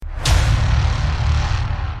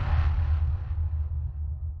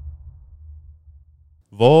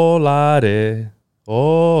volare,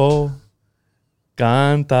 oh,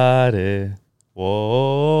 cantare,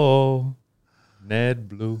 oh, nel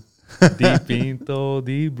blu, dipinto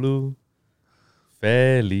di blu,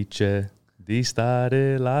 felice di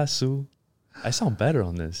stare lassù. I sound better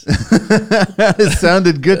on this. It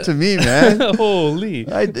sounded good to me, man. Holy.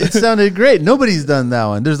 It sounded great. Nobody's done that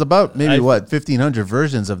one. There's about maybe 1,500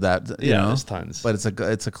 versions of that. You know? There's tons. But it's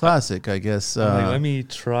a classic, I guess. Let me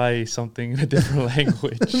try something in a different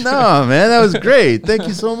language. No, man, that was great. Thank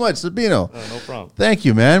you so much, Sebino. No problem. Thank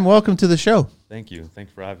you, man. Welcome to the show. Thank you.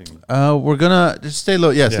 Thanks for having me. We're gonna just stay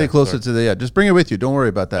low. Yeah, stay closer to the. Yeah, just bring it with you. Don't worry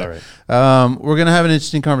about that. All right. We're gonna have an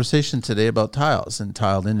interesting conversation today about tiles and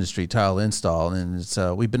tile industry, tile install, and it's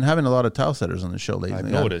we've been having a lot of tile setters on the show lately. I've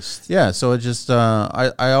noticed. Yeah, so it just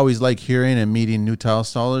I always like hearing and meeting new tile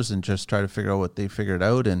installers and just try to figure out what they figured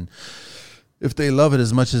out and if they love it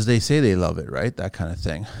as much as they say they love it, right? That kind of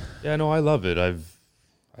thing. Yeah, no, I love it. I've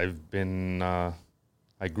been I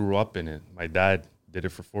grew up in it. My dad did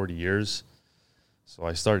it for 40 years. So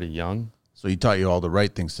I started young. So he taught you all the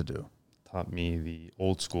right things to do. Taught me the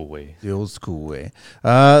old school way. The old school way.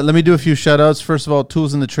 Let me do a few shout outs. First of all,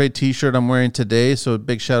 Tools in the Trade t-shirt I'm wearing today. So a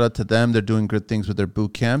big shout out to them. They're doing good things with their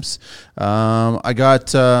boot camps. I got,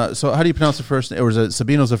 so how do you pronounce the first name? Or is it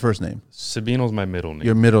Sebino's the first name? Sebino's my middle name.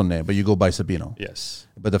 Your middle name, but you go by Sebino. Yes.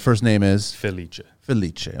 But the first name is? Felice.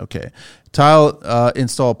 Felice, okay. Tile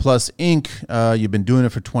Install Plus Inc. You've been doing it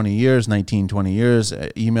for 20 years, 20 years.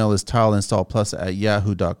 Email is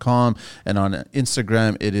tileinstallplus@yahoo.com. And on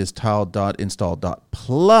Instagram, it is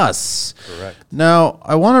tile.install.plus. Correct. Now,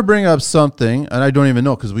 I want to bring up something, and I don't even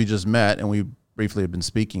know because we just met and we briefly have been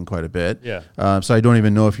speaking quite a bit. Yeah. So I don't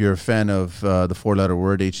even know if you're a fan of the four-letter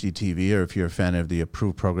word HDTV or if you're a fan of the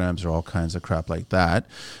approved programs or all kinds of crap like that.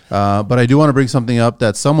 But I do want to bring something up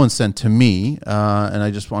that someone sent to me, and I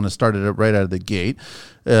just want to start it right out of the gate.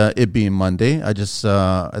 It being Monday, I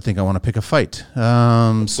think I want to pick a fight.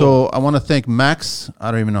 So I want to thank Max. I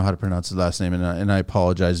don't even know how to pronounce his last name, and I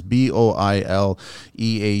apologize. Boileau.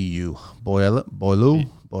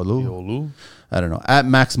 Boileau. I don't know, at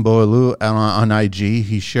Max Boileau on IG.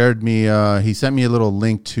 He shared me, he sent me a little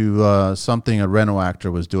link to something a Reno actor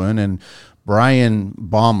was doing, and Brian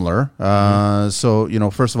Baumler. So,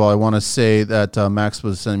 first of all, I want to say that Max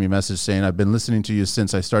was sending me a message saying, I've been listening to you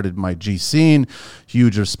since I started my G scene.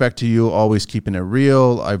 Huge respect to you, always keeping it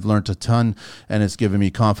real. I've learned a ton, and it's given me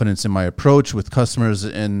confidence in my approach with customers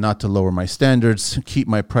and not to lower my standards, keep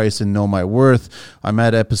my price and know my worth. I'm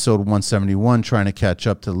at episode 171, trying to catch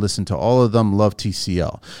up to listen to all of them. Love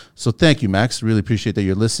TCL. So thank you, Max. Really appreciate that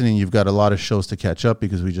you're listening. You've got a lot of shows to catch up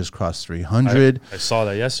because we just crossed 300. I saw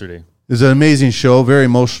that yesterday. It was an amazing show, very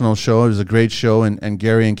emotional show. It was a great show, and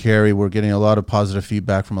Gary and Carrie were getting a lot of positive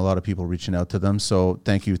feedback from a lot of people reaching out to them, so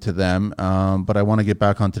thank you to them. But I want to get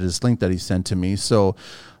back onto this link that he sent to me. So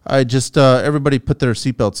I just, everybody put their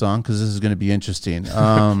seatbelts on because this is going to be interesting.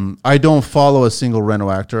 I don't follow a single Reno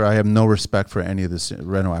actor. I have no respect for any of the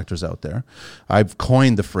Reno actors out there. I've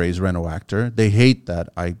coined the phrase Reno actor. They hate that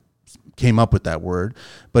I came up with that word,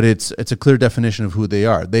 but it's a clear definition of who they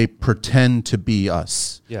are. They pretend to be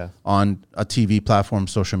us on a TV platform,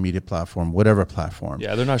 social media platform, whatever platform.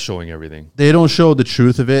 Yeah, they're not showing everything. They don't show the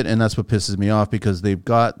truth of it, and that's what pisses me off because they've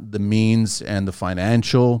got the means and the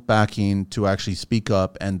financial backing to actually speak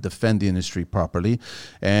up and defend the industry properly,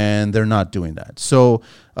 and they're not doing that. So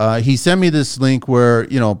he sent me this link where,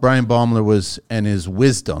 Brian Baumler was, and his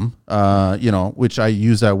wisdom, which I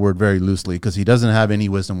use that word very loosely because he doesn't have any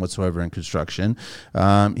wisdom whatsoever in construction.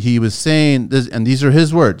 He was saying this, and these are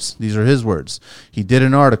his words. He did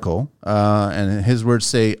an article, and his words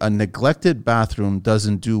say, a neglected bathroom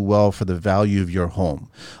doesn't do well for the value of your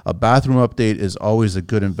home. A bathroom update is always a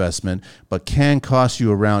good investment, but can cost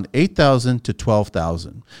you around $8,000 to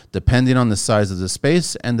 $12,000, depending on the size of the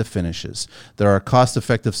space and the finishes. There are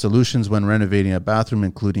cost-effective solutions when renovating a bathroom,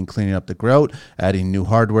 including cleaning up the grout, adding new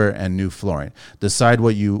hardware, and new flooring. Decide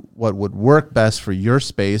what would work best for your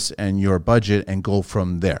space and your budget, and go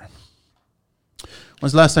from there.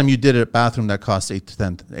 When's the last time you did a bathroom that cost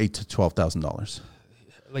 $8,000 to $12,000?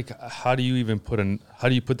 Like, how do you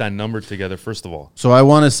put that number together, first of all? So I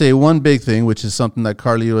want to say one big thing, which is something that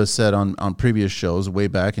Carlito has said on previous shows way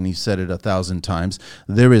back, and he said it 1,000 times.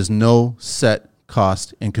 There is no set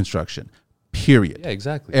cost in construction, period. Yeah,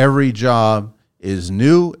 exactly. Every job is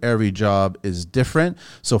new. Every job is different.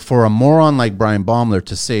 So for a moron like Brian Baumler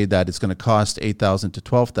to say that it's going to cost $8,000 to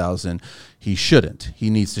 $12,000, he shouldn't. He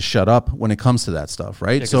needs to shut up when it comes to that stuff,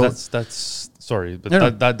 right? Yeah, so that's sorry, but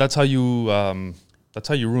that's how you That's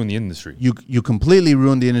how you ruin the industry. You completely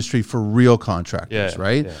ruin the industry for real contractors,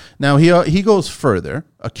 right? Yeah. Now he goes further.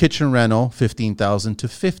 A kitchen rental, $15,000 to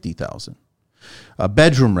 $50,000. A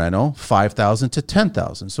bedroom rental, $5,000 to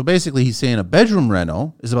 $10,000. So basically, he's saying a bedroom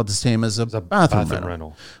rental is about the same as a bathroom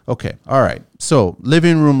rental. Okay, all right. So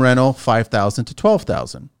living room rental, $5,000 to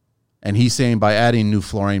 $12,000. And he's saying by adding new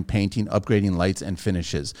flooring, painting, upgrading lights and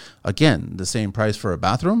finishes. Again, the same price for a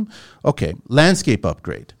bathroom. Okay, landscape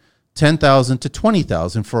upgrade, $10,000 to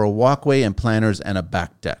 $20,000 for a walkway and planters and a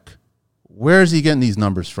back deck. Where is he getting these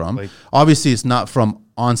numbers from? Obviously, it's not from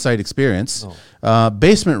on-site experience. No.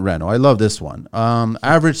 Basement rental. I love this one.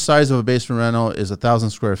 Average size of a basement rental is 1,000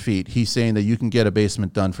 square feet. He's saying that you can get a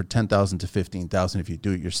basement done for $10,000 to $15,000 if you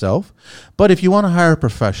do it yourself. But if you want to hire a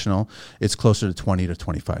professional, it's closer to $20,000 to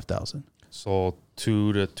 $25,000. So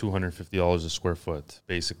 $200 to $250 a square foot,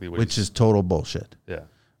 basically. Which is total bullshit. Yeah.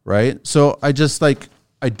 Right? So I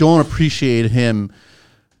don't appreciate him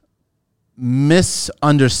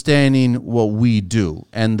misunderstanding what we do.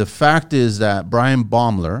 And the fact is that Brian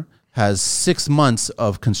Baumler has 6 months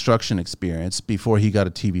of construction experience before he got a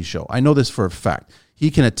TV show. I know this for a fact. He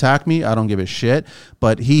can attack me. I don't give a shit.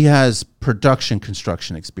 But he has production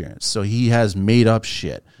construction experience. So he has made up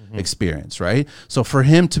shit experience, right? So for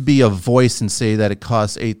him to be a voice and say that it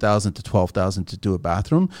costs $8,000 to $12,000 to do a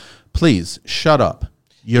bathroom, please shut up.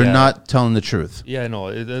 You're not telling the truth. Yeah,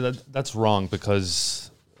 no, that's wrong because...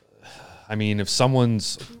 I mean, if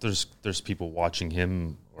there's people watching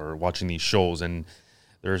him or watching these shows, and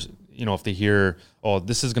there's, if they hear, oh,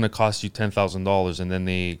 this is going to cost you $10,000, and then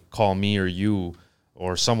they call me or you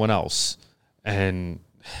or someone else, and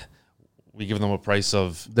we give them a price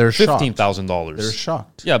of $15,000. They're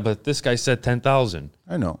shocked. Yeah, but this guy said $10,000.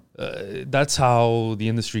 I know. That's how the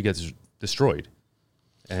industry gets destroyed,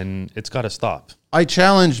 and it's got to stop. I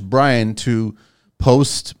challenged Brian to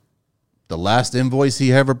post the last invoice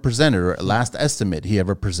he ever presented or last estimate he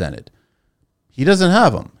ever presented. He doesn't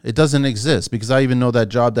have them. It doesn't exist because I even know that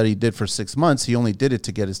job that he did for 6 months, he only did it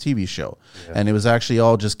to get his TV show. Yeah. And it was actually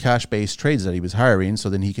all just cash-based trades that he was hiring so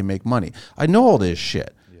then he can make money. I know all this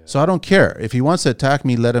shit. Yeah. So I don't care. If he wants to attack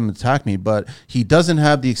me, let him attack me. But he doesn't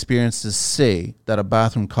have the experience to say that a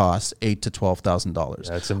bathroom costs $8,000 to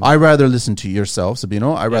 $12,000. I'd rather listen to yourself,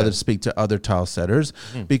 Sebino. I'd rather speak to other tile setters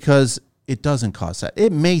because it doesn't cost that.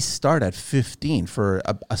 It may start at $15 for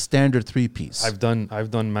a standard 3-piece. I've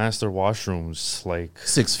done master washrooms like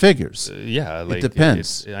 6 figures. Like it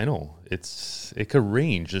depends. I know it could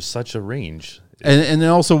range. There's such a range. And then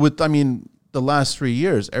also with the last 3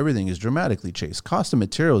 years, everything is dramatically changed. Cost of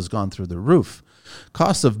material has gone through the roof.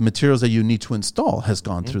 Cost of materials that you need to install has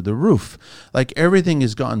gone through the roof. Like everything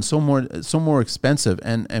has gotten so more expensive.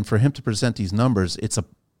 And for him to present these numbers, it's a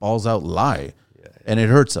balls out lie. And it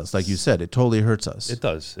hurts us, like you said. It totally hurts us. It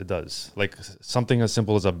does. Like something as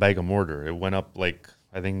simple as a bag of mortar. It went up like,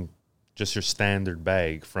 I think, just your standard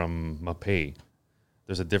bag from Mapei.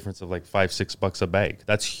 There's a difference of like $5-6 a bag.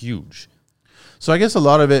 That's huge. So I guess a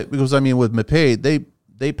lot of it, because with Mapei,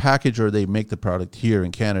 they package or they make the product here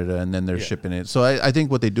in Canada and then they're shipping it. So I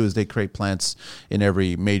think what they do is they create plants in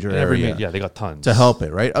every major area. They got tons. To help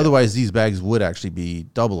it, right? Yeah. Otherwise, these bags would actually be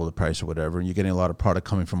double the price or whatever, and you're getting a lot of product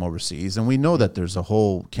coming from overseas. And we know that there's a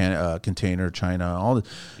whole container, China, all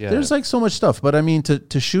this. Yeah. There's like so much stuff. But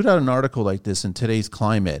to shoot out an article like this in today's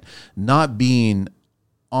climate, not being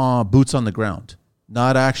boots on the ground,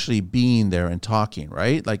 not actually being there and talking,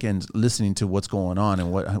 right? Like, and listening to what's going on and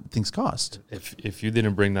what things cost. If you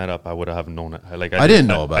didn't bring that up, I would have known it. Like I didn't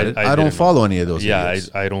know about it. I don't follow any of those. Yeah,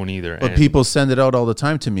 I don't either. But people send it out all the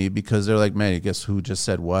time to me because they're like, man, guess who just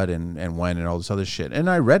said what and when and all this other shit. And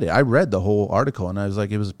I read it. I read the whole article and I was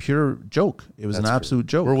like, it was a pure joke. It was an absolute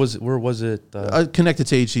joke. Where was it? Connected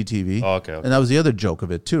to HGTV. Oh, okay. And that was the other joke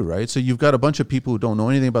of it too, right? So you've got a bunch of people who don't know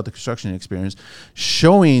anything about the construction experience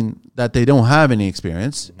showing that they don't have any experience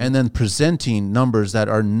and then presenting numbers that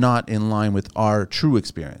are not in line with our true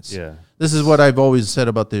experience. Yeah. This is what I've always said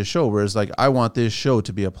about this show, where it's like, I want this show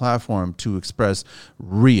to be a platform to express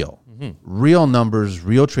real numbers,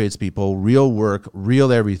 real tradespeople, real work,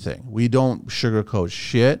 real everything. We don't sugarcoat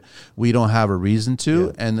shit. We don't have a reason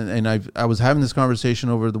to. Yeah. And I was having this conversation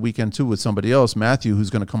over the weekend too with somebody else, Matthew, who's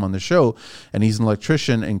going to come on the show, and he's an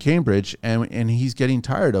electrician in Cambridge, and he's getting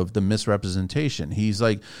tired of the misrepresentation. He's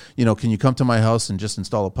like, can you come to my house and just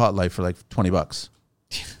install a pot light for like $20?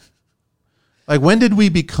 Like, when did we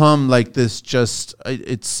become like this? Just,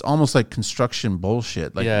 it's almost like construction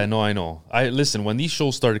bullshit. Like, yeah, no, I know. Listen, when these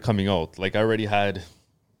shows started coming out, like I already had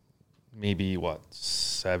maybe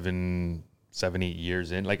 7, 8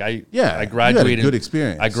 years in. Like I graduated. You had a good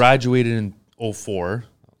experience. I graduated in 2004.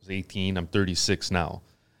 I was 18. I'm 36 now.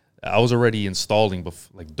 I was already installing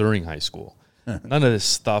like during high school. None of this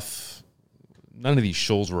stuff, none of these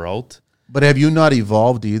shows were out. But have you not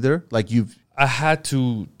evolved either? Like I had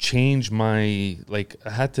to change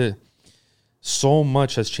so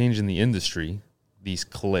much has changed in the industry. These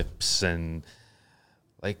clips and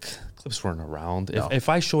like clips weren't around. No. If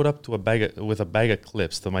I showed up to with a bag of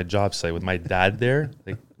clips to my job site with my dad there,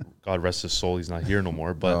 like God rest his soul, he's not here no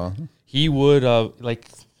more. But he would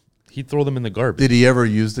he'd throw them in the garbage. Did he ever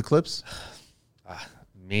use the clips?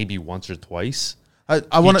 Maybe once or twice.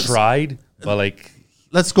 I want to tried, but like.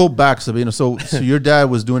 Let's go back, Sebino. So your dad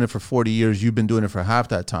was doing it for 40 years. You've been doing it for half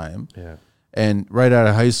that time. Yeah. And right out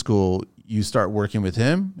of high school, you start working with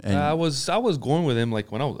him. And I was going with him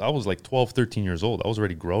like when I was like 12, 13 years old. I was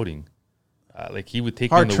already grouting. Like he would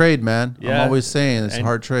take hard trade, man. Yeah, I'm always saying it's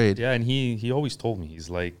hard trade. Yeah, and he always told me, he's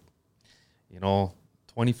like,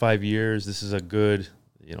 25 years. This is a good,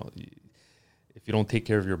 if you don't take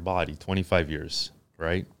care of your body, 25 years,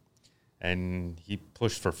 right? And he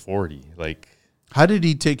pushed for 40. Like. How did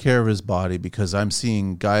he take care of his body? Because I'm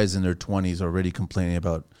seeing guys in their 20s already complaining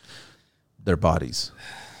about their bodies.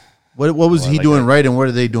 What was he doing right, and what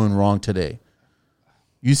are they doing wrong today?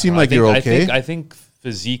 You seem like you're okay. I think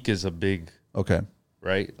physique is a big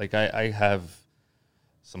right. Like I have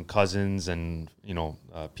some cousins and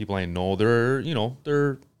people I know. They're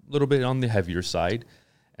a little bit on the heavier side,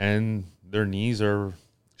 and their knees are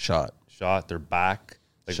shot. Their back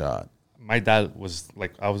shot. My dad was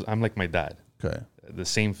like I'm like my dad. Okay. The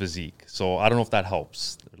same physique. So I don't know if that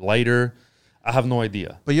helps. Lighter, I have no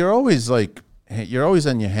idea. But you're always on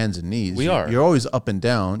your hands and knees. You're always up and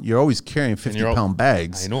down. You're always carrying 50-pound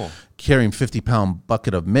bags. I know. Carrying 50-pound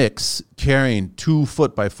bucket of mix, carrying 2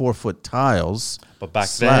 foot by 4 foot tiles. But back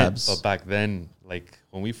then, like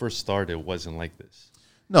when we first started, it wasn't like this.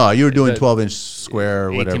 No, you were doing 12-inch square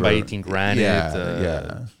or whatever. 18 by 18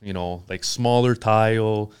 granite. Like smaller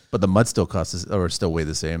tile. But the mud still still weigh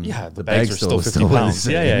the same. Yeah, the bags are still 50 pounds.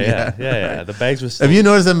 Yeah. The bags were still. Have you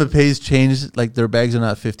noticed that Mapei's changed? Like their bags are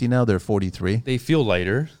not 50 now; they're 43. They feel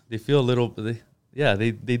lighter. They feel a little.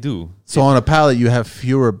 They do. So on a pallet, you have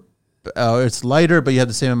fewer. It's lighter, but you have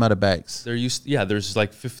the same amount of bags. There's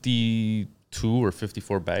like 52 or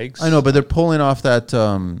 54 bags. I know, but they're pulling off that.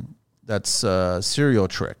 That's a cereal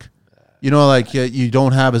trick. Like you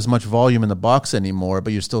don't have as much volume in the box anymore,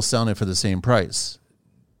 but you're still selling it for the same price.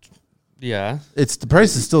 Yeah. The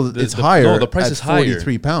price is still, it's higher. No, the price is higher.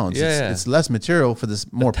 43 pounds. Yeah. It's less material for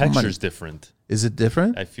this more money. The texture's different. Is it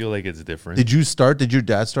different? I feel like it's different. Did your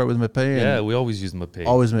dad start with Mapei? Yeah, we always used Mapei.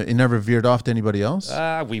 Always, it never veered off to anybody else?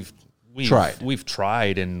 We've tried. We've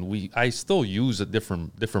tried, and I still use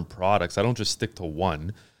different products. I don't just stick to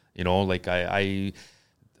one. Like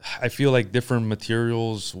I feel like different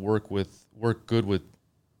materials work good with,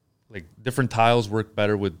 like different tiles work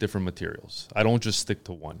better with different materials. I don't just stick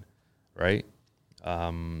to one, right?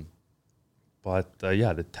 The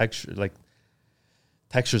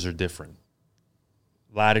textures are different.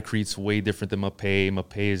 Laticrete's way different than Mapei.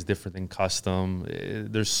 Mapei is different than custom.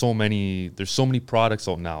 There's so many products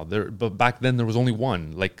out now. But back then there was only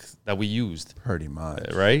one like that we used. Pretty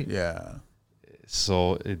much, right? Yeah.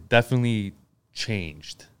 So it definitely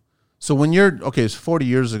changed. So when so 40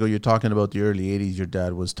 years ago, you're talking about the early 80s, your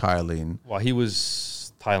dad was tiling. Well, he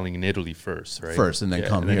was tiling in Italy first, right? And then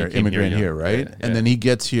immigrant here, right? Yeah, and then he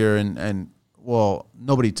gets here and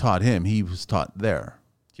nobody taught him. He was taught there.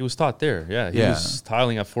 He was taught there, yeah. He was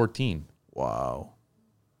tiling at 14. Wow.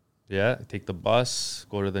 Yeah, take the bus,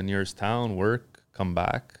 go to the nearest town, work, come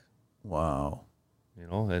back. Wow.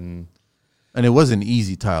 And it wasn't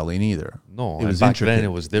easy tiling either. No, it was back intricate. Then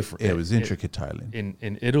it was different. It was intricate tiling.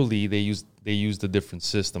 In Italy, they used a different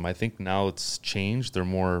system. I think now it's changed. They're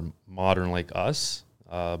more modern like us.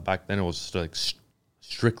 Back then it was like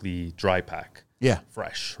strictly dry pack. Yeah,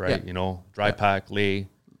 fresh, right? Yeah. Dry pack, lay.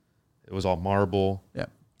 It was all marble. Yeah,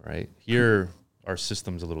 right. Here, our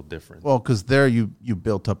system's a little different. Well, because there you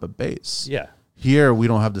built up a base. Yeah. Here we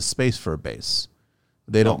don't have the space for a base.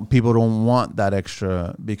 People don't want that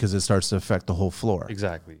extra because it starts to affect the whole floor.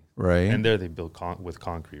 Exactly. Right. And there they build with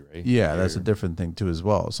concrete, right? Yeah, that's a different thing too as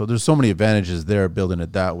well. So there's so many advantages there building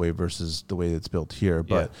it that way versus the way it's built here.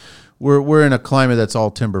 But we're in a climate that's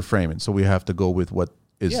all timber framing, so we have to go with what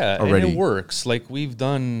is already. And it works. Like we've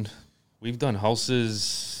done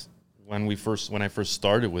houses when I first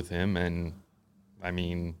started with him, and I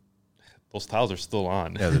mean those tiles are still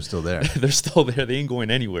on. Yeah, they're still there. They're still there. They ain't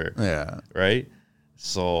going anywhere. Yeah. Right?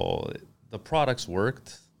 So the products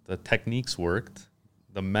worked, the techniques worked,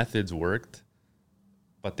 the methods worked,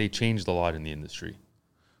 but they changed a lot in the industry.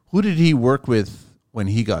 Who did he work with when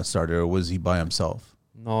he got started, or was he by himself?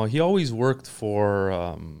 No, he always worked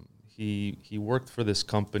for he worked for this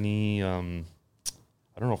company. I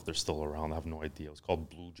don't know if they're still around. I have no idea. It was called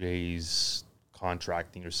Blue Jays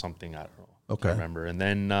Contracting or something. I don't know. Okay. I can't remember. And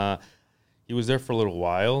then he was there for a little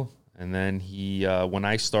while. And then he, when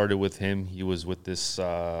I started with him, he was with this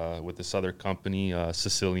other company,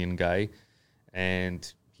 Sicilian guy,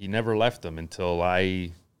 and he never left them until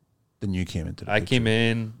Then you came into the I picture. came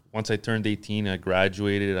in. Once I turned 18, I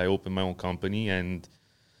graduated. I opened my own company, and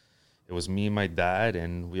it was me and my dad,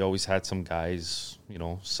 and we always had some guys,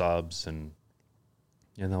 subs, and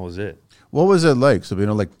that was it. What was it like? So,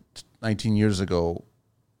 19 years ago,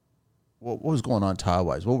 what was going on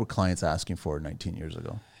tile-wise? What were clients asking for 19 years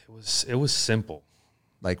ago? It was simple.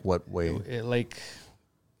 Like what way?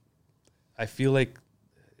 I feel like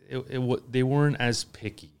they weren't as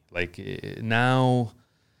picky. Now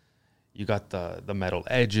you got the metal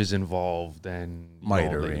edges involved and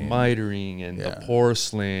mitering and the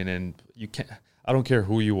porcelain, and you can't. I don't care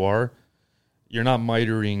who you are. You're not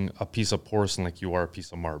mitering a piece of porcelain like you are a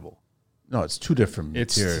piece of marble. No, it's two different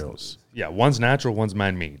materials. Yeah, one's natural, one's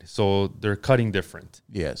man-made. So they're cutting different.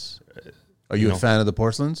 Yes. Are you a fan of the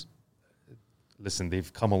porcelains? Listen,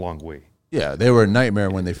 they've come a long way. Yeah, they were a nightmare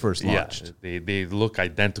when they first launched. Yeah, they look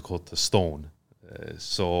identical to stone.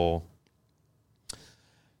 So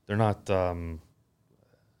they're not...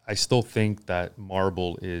 I still think that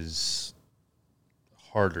marble is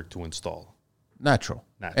harder to install. Natural.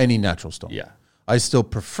 Any natural stone. Yeah. I still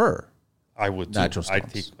prefer I would natural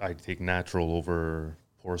stones. I'd take natural over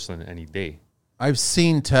porcelain any day. I've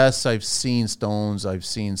seen tests, I've seen stones, I've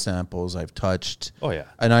seen samples, I've touched. Oh, yeah.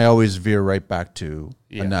 And I always veer right back to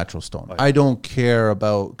a natural stone. Oh, yeah. I don't care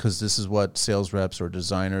about, because this is what sales reps or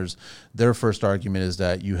designers, their first argument is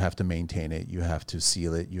that you have to maintain it, you have to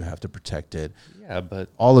seal it, you have to protect it. Yeah, but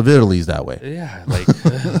all of Italy's that way. Yeah, like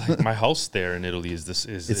my house there in Italy is the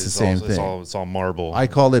same thing. It's all marble. I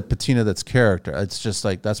call it patina. That's character. It's just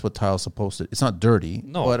like that's what tile's supposed to. It's not dirty.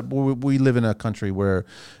 No, but we live in a country where,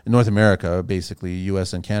 in North America, basically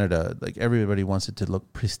U.S. and Canada, like everybody wants it to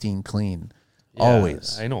look pristine, clean. Yeah,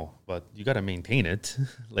 always. I know, but you got to maintain it.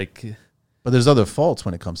 But there's other faults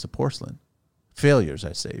when it comes to porcelain. Failures,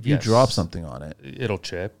 I say. If you drop something on it, it'll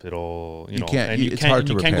chip. It'll you can't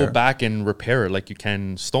go back and repair it like you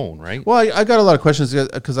can stone, right? Well, I got a lot of questions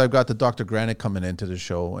because I've got the Dr. Granite coming into the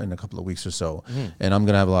show in a couple of weeks or so, and I'm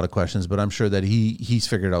going to have a lot of questions. But I'm sure that he's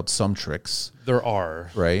figured out some tricks. There are,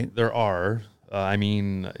 right? There are. I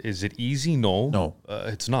mean, is it easy? No,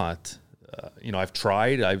 it's not. I've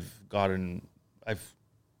tried. I've gotten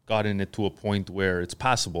it to a point where it's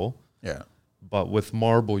passable. Yeah. But with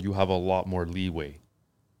marble, you have a lot more leeway.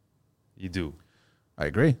 You do. I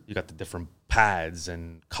agree. You got the different pads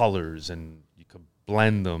and colors, and you could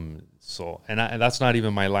blend them. So, and that's not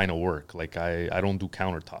even my line of work. Like I don't do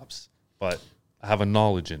countertops, but I have a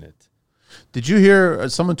knowledge in it. Did you hear?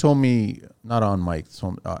 Someone told me, not on mic,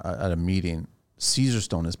 at a meeting,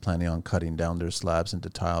 Caesarstone is planning on cutting down their slabs into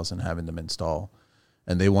tiles and having them install,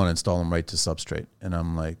 and they want to install them right to substrate. And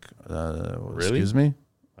I'm like, really? Excuse me?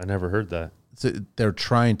 I never heard that. They're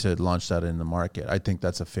trying to launch that in the market. I think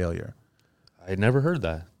that's a failure. I never heard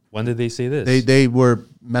that. When did they say this? They were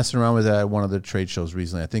messing around with that at one of the trade shows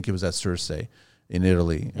recently. I think it was at Circe in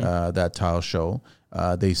Italy, that tile show.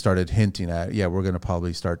 They started hinting at, we're going to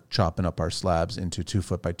probably start chopping up our slabs into 2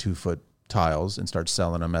 foot by 2 foot tiles and start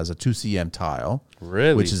selling them as a 2cm tile.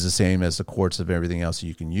 Really? Which is the same as the quartz of everything else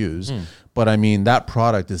you can use. But I mean, that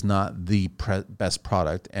product is not the best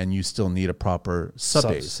product, and you still need a proper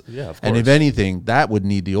sub-base. Yeah, of course. And if anything, that would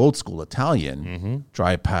need the old school Italian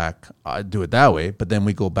dry pack, do it that way. But then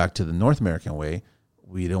we go back to the North American way.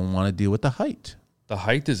 We don't want to deal with the height. The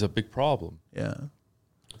height is a big problem. Yeah.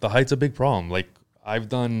 The height's a big problem. Like I've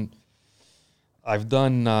done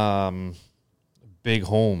big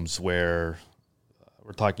homes where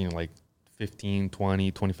we're talking like 15,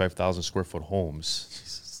 20, 25,000 square foot homes.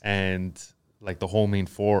 Jesus. And like the whole main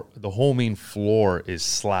floor is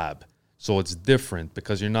slab. So it's different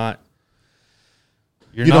because you don't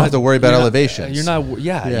have to worry about elevations. You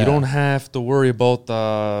don't have to worry about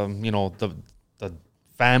the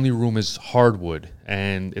family room is hardwood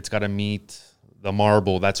and it's got to meet the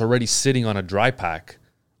marble that's already sitting on a dry pack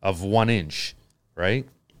of 1 inch, right?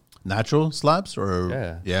 Natural slabs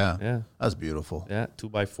or yeah, that's beautiful. Yeah,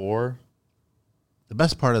 2x4. The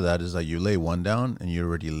best part of that is that you lay one down and you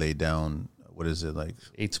already lay down. What is it like?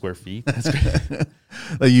 8 square feet.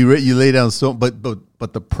 Like you lay down so, but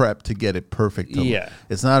the prep to get it perfect.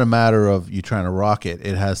 It's not a matter of you trying to rock it.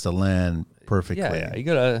 It has to land perfectly. Yeah. You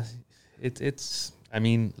gotta. It's. I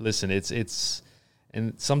mean, listen. It's.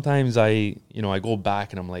 And sometimes I go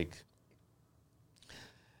back and I'm like,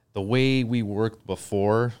 the way we worked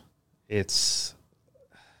before it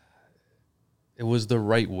was the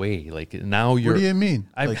right way. Like now you're. What do you mean?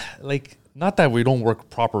 Like not that we don't work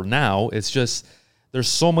proper now. It's just there's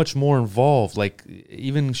so much more involved. Like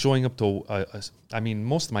even showing up to, I mean,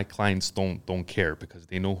 most of my clients don't care because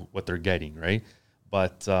they know what they're getting, right?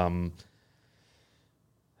 But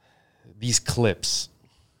these clips,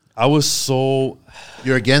 You're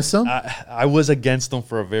against them? I was against them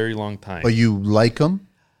for a very long time. But you like them?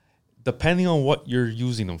 Depending on what you're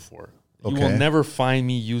using them for. You will never find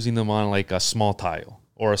me using them on like a small tile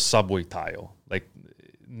or a subway tile. Like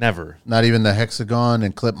never. Not even the hexagon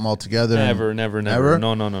and clip them all together? Never.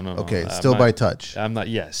 No. Okay, still by touch. I'm not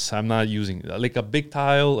using like a big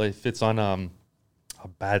tile. If it's on a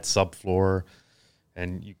bad subfloor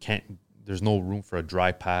and there's no room for a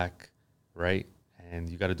dry pack, right? And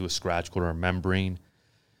you got to do a scratch coat or a membrane.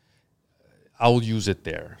 I'll use it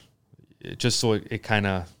there, just so it kind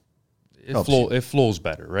of it flows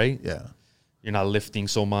better, right? Yeah, you're not lifting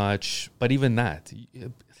so much. But even that,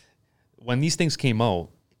 when these things came out,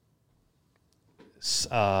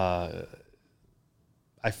 I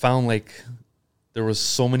found like there was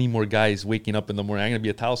so many more guys waking up in the morning. I'm gonna be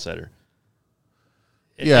a tile setter.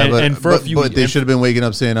 Yeah, but they should have been waking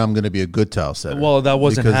up saying, I'm going to be a good tile setter. Well, that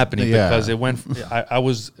wasn't happening because it went. I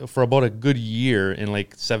was for about a good year in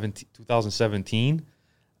like 2017.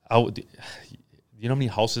 You know how many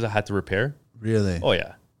houses I had to repair? Really? Oh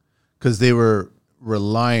yeah, because they were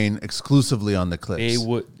relying exclusively on the clips.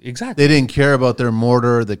 Exactly. They didn't care about their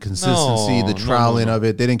mortar, the consistency, the troweling of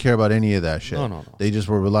it. They didn't care about any of that shit. No. They just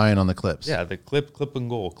were relying on the clips. Yeah, the clip and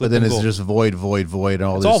go. But then it's just void, and all it's this.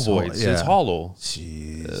 It's all void. It's hollow.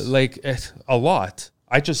 Jeez. Like a lot.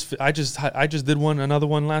 I just did another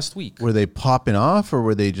one last week. Were they popping off, or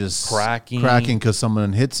were they just cracking because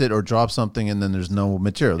someone hits it or drops something, and then there's no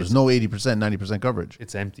material? There's no 80%, 90% coverage.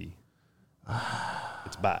 It's empty.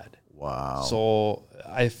 It's bad. Wow. So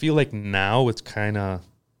I feel like now it's kind of,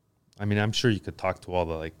 I mean, I'm sure you could talk to all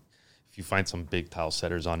the, like, if you find some big tile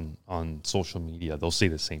setters on social media, they'll say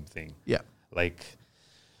the same thing. Yeah. Like,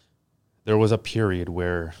 there was a period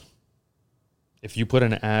where if you put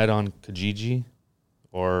an ad on Kijiji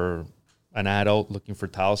or an ad out looking for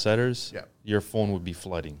tile setters, your phone would be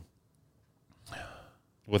flooding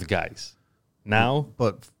with guys. Now.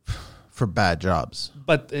 But for bad jobs.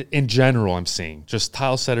 But in general, I'm saying, just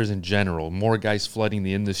tile setters in general, more guys flooding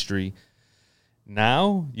the industry.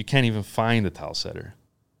 Now, you can't even find a tile setter.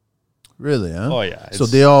 Really, huh? Oh, yeah. So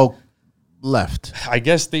they all left. I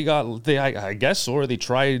guess I guess so, or they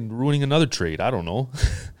tried ruining another trade. I don't know.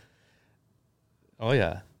 Oh,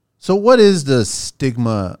 yeah. So what is the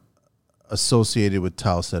stigma associated with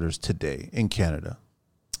tile setters today in Canada?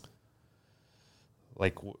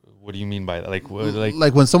 Like, what do you mean by that?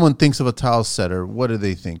 Like when someone thinks of a tile setter, what are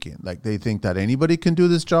they thinking? Like they think that anybody can do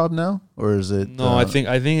this job now, or is it? No, I think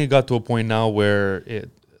it got to a point now where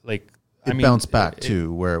it bounced back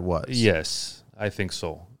to where it was. Yes, I think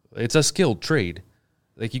so. It's a skilled trade.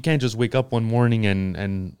 Like you can't just wake up one morning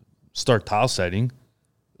and start tile setting.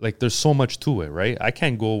 Like there's so much to it, right? I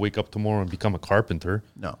can't go wake up tomorrow and become a carpenter.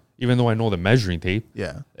 No. Even though I know the measuring tape,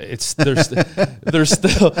 yeah, there's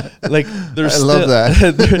still like there's. I love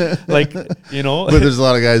that. Like but there's a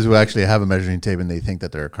lot of guys who actually have a measuring tape and they think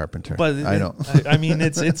that they're a carpenter. But I know. I mean,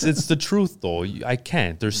 it's the truth though. I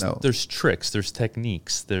can't. There's tricks. There's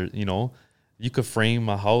techniques. You could frame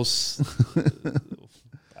a house.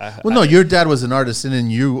 No, your dad was an artisan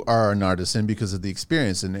and you are an artisan because of the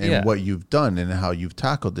experience and what you've done and how you've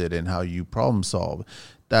tackled it and how you problem solve.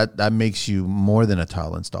 That makes you more than a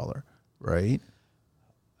tile installer, right?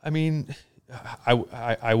 I mean,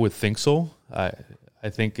 I would think so. I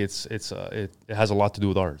think it has a lot to do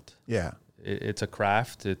with art. Yeah, it's a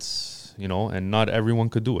craft. It's and not everyone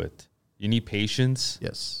could do it. You need patience.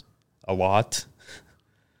 Yes, a lot.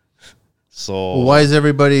 So why is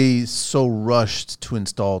everybody so rushed to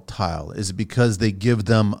install tile? Is it because they give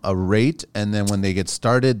them a rate and then when they get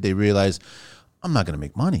started, they realize I'm not going to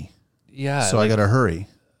make money. Yeah. So I got to hurry.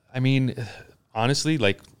 I mean, honestly,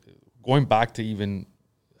 like going back to even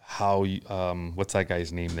how what's that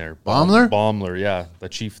guy's name there? Baumler, yeah, the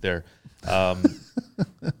chief there.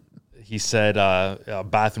 He said a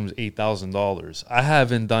bathroom's $8,000. I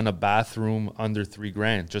haven't done a bathroom under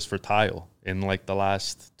 $3,000 just for tile in like the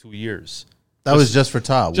last 2 years. That was just for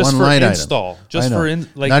tile. Just one for line install. Item. Just for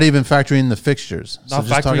not even factoring the fixtures. Not so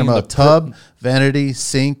just talking about tub, vanity,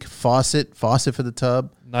 sink, faucet for the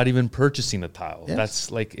tub. Not even purchasing the tile. Yes.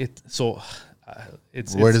 That's like it. So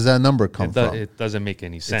where does that number come from? It doesn't make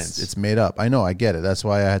any sense. It's made up. I know. I get it. That's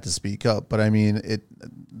why I had to speak up. But I mean,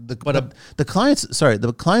 the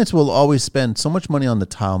clients will always spend so much money on the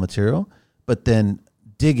tile material, but then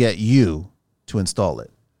dig at you to install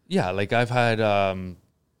it. Yeah, like I've had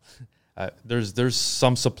there's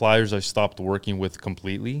some suppliers I stopped working with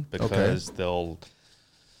completely because they'll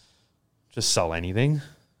just sell anything,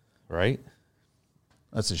 right?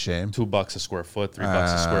 That's a shame. $2 a square foot, $3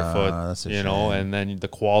 a square foot, that's a you know, shame. and then the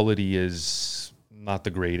quality is not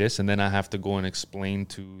the greatest, and then I have to go and explain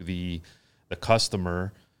to the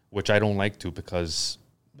customer, which I don't like to, because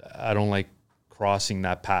I don't like crossing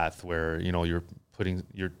that path where, you know, you're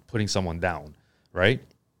putting someone down, right?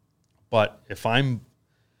 But if I'm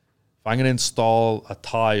going to install a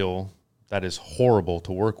tile that is horrible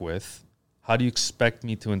to work with, how do you expect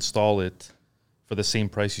me to install it for the same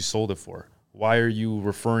price you sold it for? Why are you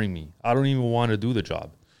referring me? I don't even want to do the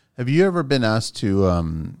job. Have you ever been asked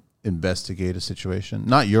to investigate a situation?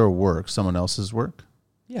 Not your work, someone else's work?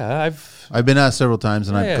 Yeah, I've been asked several times,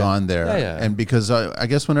 and I've gone there. Yeah. And because I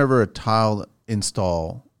guess whenever a tile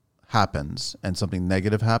install happens and something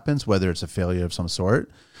negative happens, whether it's a failure of some sort,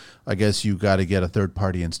 I guess you got to get a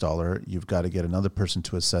third-party installer. You've got to get another person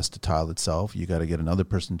to assess the tile itself. You got to get another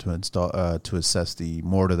person to install to assess the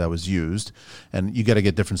mortar that was used, and you got to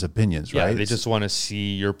get different opinions, right? Yeah, they just want to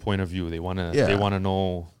see your point of view. They want to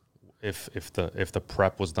know if the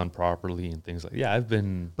prep was done properly and things like. Yeah, I've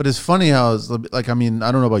been. But it's funny how I don't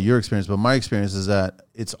know about your experience, but my experience is that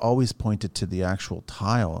it's always pointed to the actual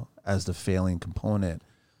tile as the failing component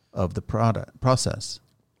of the process.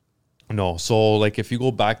 No, so like if you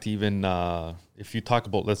go back to even if you talk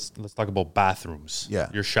about let's talk about bathrooms,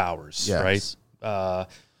 your showers, right?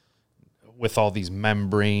 With all these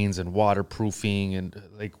membranes and waterproofing, and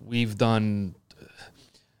like we've done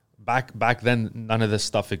back then, none of this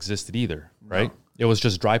stuff existed either, right? No. It was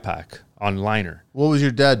just dry pack on liner. What was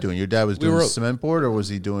your dad doing? Your dad was doing cement board, or was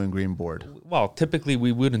he doing green board? Well, typically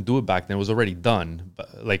we wouldn't do it back then; it was already done.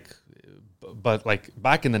 But like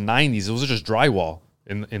back in the 90s, it was just drywall.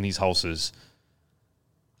 In these houses,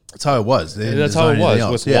 that's how it was. That's how it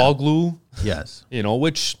was with wall glue. Yes, you know,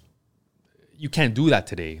 which you can't do that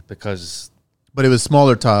today because. But it was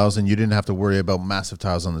smaller tiles, and you didn't have to worry about massive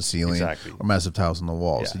tiles on the ceiling or massive tiles on the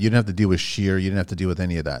walls. Yeah. So you didn't have to deal with shear. You didn't have to deal with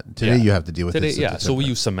any of that. Today, you have to deal with it. Yeah, so we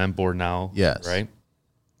use cement board now. Yes, right.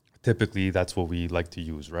 Typically, that's what we like to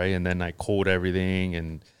use, right? And then I coat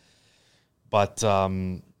everything, but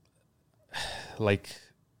like.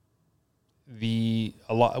 We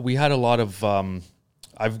had a lot of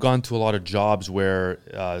I've gone to a lot of jobs where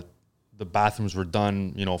the bathrooms were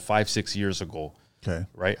done 5-6 years ago. Okay,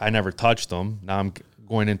 right, I never touched them. Now I'm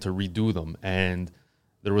going in to redo them, and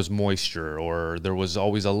there was moisture or there was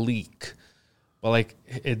always a leak, but like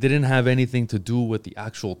it didn't have anything to do with the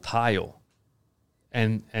actual tile,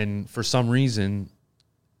 and for some reason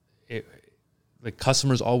the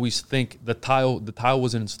customers always think the tile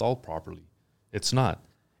wasn't installed properly. It's not.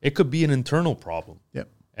 It could be an internal problem. Yep.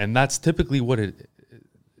 And that's typically what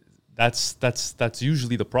that's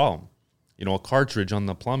usually the problem. A cartridge on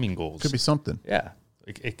the plumbing goes. Could be something. Yeah.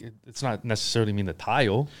 It's not necessarily mean the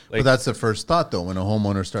tile. But that's the first thought, though, when a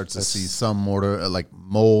homeowner starts to see some mortar, like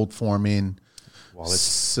mold forming,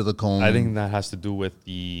 silicone. I think that has to do with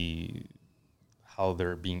how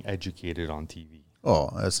they're being educated on TV. Oh,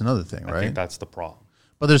 that's another thing, right? I think that's the problem.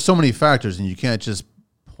 But there's so many factors, and you can't just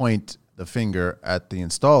point the finger at the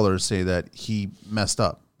installer, say that he messed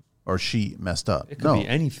up or she messed up. It could be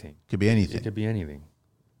anything. Could be anything. It could be anything.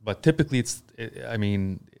 But typically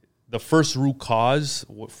the first root cause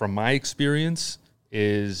from my experience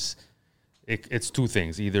is it's two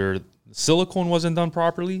things. Either silicone wasn't done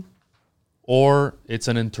properly or it's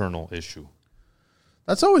an internal issue.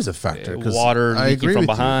 That's always a factor. Water leaking from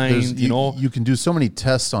behind, You can do so many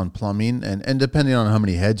tests on plumbing, and depending on how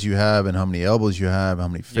many heads you have and how many elbows you have, how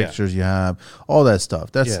many fixtures you have, all that stuff.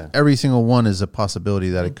 Every single one is a possibility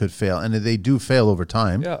that it could fail, and they do fail over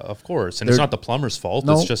time. Yeah, of course. And it's not the plumber's fault.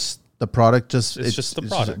 No, it's just the product. It's just the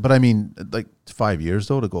product. But I mean, like 5 years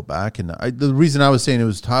though to go back, and the reason I was saying it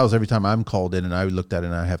was tiles. Every time I'm called in and I looked at it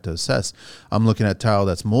and I have to assess, I'm looking at tile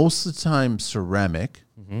that's most of the time ceramic.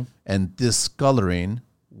 And discoloring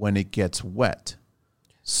when it gets wet.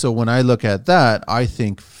 So when I look at that, I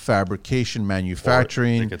think fabrication,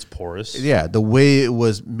 manufacturing. I think it's porous. Yeah, the way it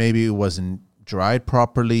was, maybe it wasn't dried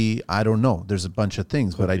properly. I don't know. There's a bunch of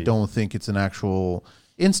things, but I don't think it's an actual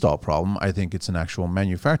install problem. I think it's an actual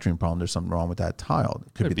manufacturing problem. There's something wrong with that tile.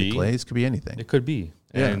 It could be the glaze, could be anything. It could be.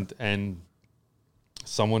 Yeah. And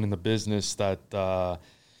someone in the business that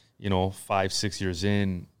 5-6 years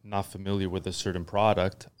in, not familiar with a certain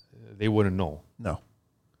product, they wouldn't know. No.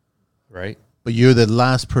 Right? But you're the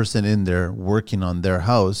last person in there working on their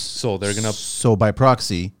house. So they're going to... So by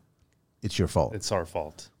proxy, it's your fault. It's our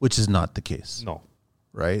fault. Which is not the case. No.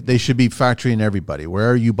 right? They should be factoring everybody,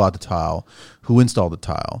 where you bought the tile, who installed the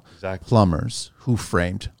tile, Exactly. plumbers, who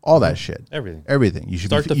framed, all that shit. Everything. You should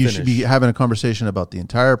Start to you should be finish. having a conversation about the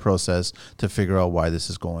entire process to figure out why this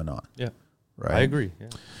is going on. Yeah. Right. I agree. Yeah.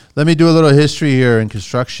 Let me do a little history here in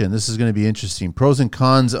construction. This is going to be interesting. Pros and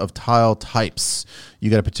cons of tile types.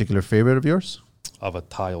 You got a particular favorite of yours? Of a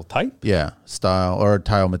tile type? Yeah, style or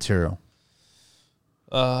tile material.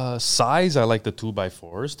 Size, I like the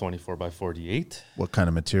 2x4s, 24x48. What kind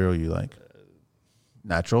of material you like?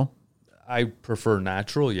 Natural? I prefer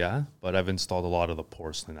natural, yeah, but I've installed a lot of the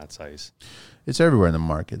porcelain that size. It's everywhere in the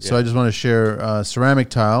market. So I just want to share ceramic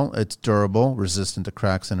tile. It's durable, resistant to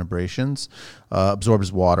cracks and abrasions,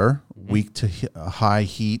 absorbs water, weak to high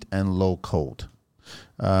heat and low cold.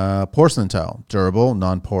 Porcelain tile, durable,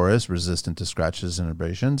 non-porous, resistant to scratches and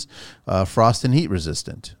abrasions, frost and heat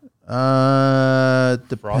resistant.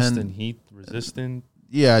 Frost and heat resistant?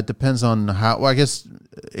 Yeah, it depends on how. Well, I guess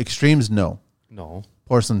extremes, no. No.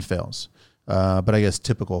 Porcelain fails. But I guess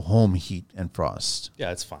typical home heat and frost.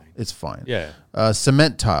 Yeah, it's fine. It's fine. Yeah.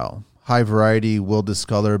 Cement tile, high variety, will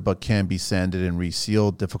discolor, but can be sanded and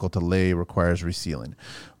resealed. Difficult to lay, requires resealing.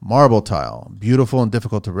 Marble tile, beautiful and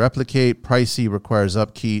difficult to replicate. Pricey, requires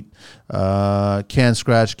upkeep. Can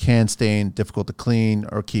scratch, can stain, difficult to clean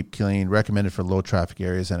or keep clean. Recommended for low traffic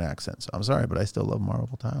areas and accents. I'm sorry, but I still love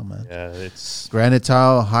marble tile, man. Yeah, it's... Granite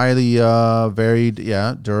tile, highly varied,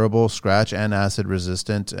 durable, scratch and acid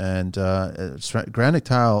resistant. And granite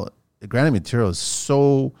material is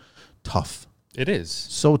so tough. It is.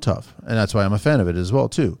 So tough. And that's why I'm a fan of it as well,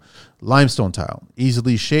 too. Limestone tile,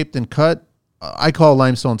 easily shaped and cut. I call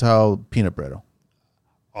limestone tile peanut brittle.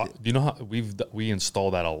 Do you know how we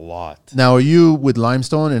install that a lot? Now, are you with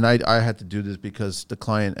limestone? And I had to do this because the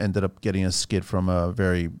client ended up getting a skid from a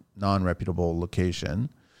very non-reputable location.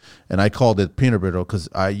 And I called it peanut brittle because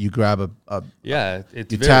you grab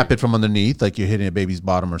you tap it from underneath, like you're hitting a baby's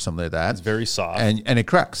bottom or something like that. It's very soft. And it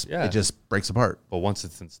cracks. Yeah. It just breaks apart. But once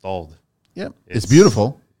it's installed. Yeah. It's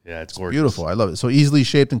beautiful. Yeah, it's gorgeous. Beautiful. I love it. So easily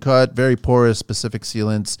shaped and cut, very porous, specific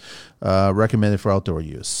sealants, recommended for outdoor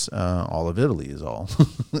use. All of Italy is all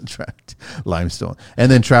tracked. Limestone.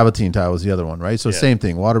 And then travertine tile was the other one, right? So same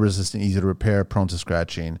thing, water resistant, easy to repair, prone to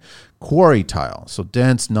scratching. Quarry tile. So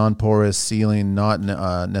dense, non-porous, sealing, not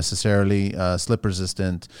necessarily slip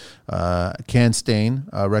resistant, can stain,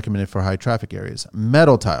 recommended for high traffic areas.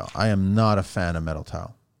 Metal tile. I am not a fan of metal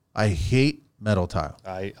tile. I hate metal tile.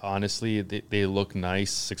 I honestly, they look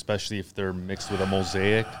nice, especially if they're mixed with a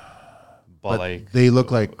mosaic. But like they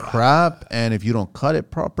look like crap, and if you don't cut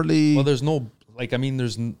it properly, well, there's no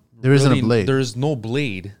isn't a blade. There's no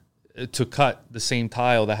blade to cut the same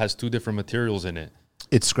tile that has two different materials in it.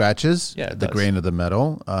 It scratches the grain of the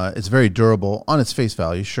metal. It's very durable on its face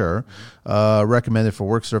value, sure. Recommended for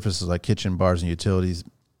work surfaces like kitchen, bars, and utilities.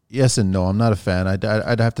 Yes and no. I'm not a fan.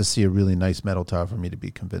 I'd have to see a really nice metal tile for me to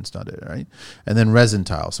be convinced on it, right? And then resin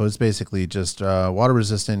tile. So it's basically just water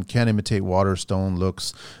resistant, can imitate water, stone,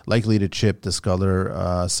 looks likely to chip,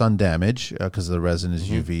 discolor, sun damage because the resin is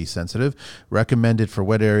UV sensitive. Recommended for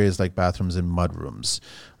wet areas like bathrooms and mud rooms.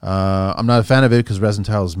 I'm not a fan of it because resin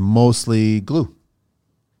tile is mostly glue.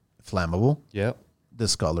 Flammable. Yep.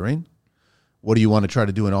 Discoloring. What do you want to try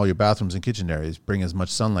to do in all your bathrooms and kitchen areas? Bring as much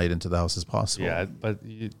sunlight into the house as possible. Yeah, but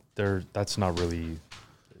that's not really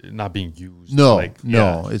not being used. No,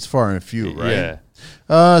 it's far and few, right? Yeah.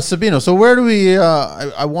 Sebino, so where do we?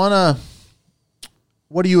 I want to.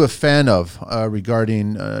 What are you a fan of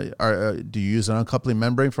regarding? Do you use an uncoupling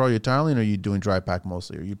membrane for all your tiling, or are you doing dry pack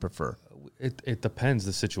mostly, or you prefer? It depends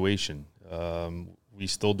the situation. We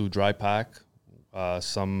still do dry pack.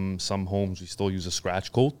 Some homes we still use a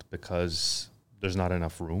scratch coat because there's not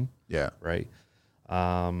enough room. Yeah. Right.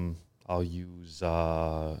 I'll use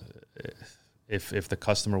if the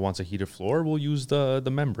customer wants a heated floor, we'll use the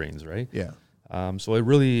membranes. Right. Yeah. So it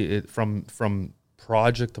really from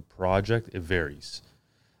project to project it varies.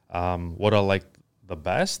 What I like the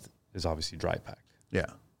best is obviously dry pack. Yeah.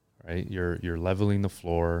 Right. You're leveling the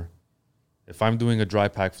floor. If I'm doing a dry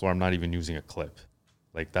pack floor, I'm not even using a clip.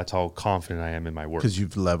 Like, that's how confident I am in my work. Because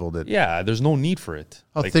you've leveled it. Yeah, there's no need for it.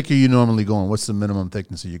 How thick are you normally going? What's the minimum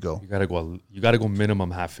thickness that you go? You gotta go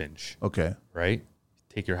minimum half inch. Okay. Right?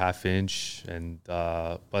 Take your half inch and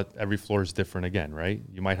but every floor is different again, right?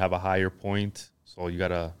 You might have a higher point, so you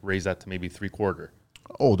gotta raise that to maybe 3/4.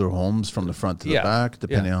 Older homes from the front to the back,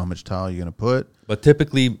 depending on how much tile you're gonna put. But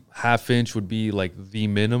typically half inch would be like the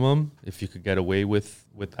minimum if you could get away with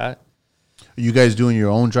that. Are you guys doing your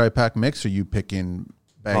own dry pack mix, or are you picking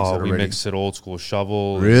bags that are we ready? mix it old school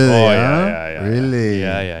shovel. Really? Oh, yeah. Really?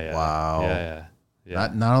 Yeah. Wow.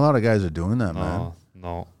 Yeah. Not a lot of guys are doing that, man.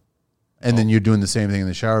 No. And then you're doing the same thing in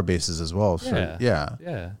the shower bases as well. So,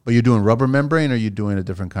 Yeah. But you're doing rubber membrane, or are you doing a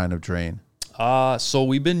different kind of drain? So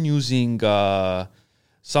we've been using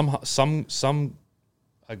some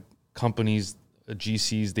companies,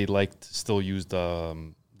 GCs. They like to still use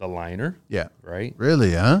the liner. Yeah. Right.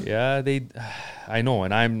 Really? Huh? Yeah. I know,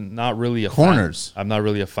 and I'm not really a corners. Fan. I'm not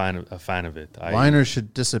really a fan of it. Liners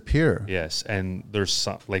should disappear. Yes, and there's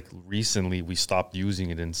some, like recently we stopped using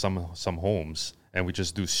it in some homes, and we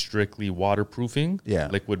just do strictly waterproofing. Yeah.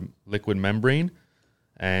 Liquid membrane,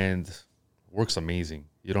 and it works amazing.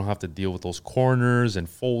 You don't have to deal with those corners and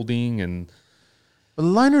folding and. But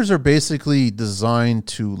liners are basically designed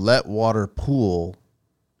to let water pool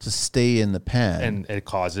to stay in the pan. And it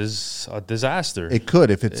causes a disaster. It could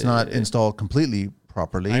if it's not installed completely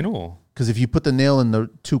properly. I know. Because if you put the nail in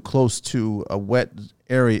too close to a wet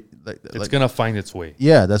area, it's going to find its way.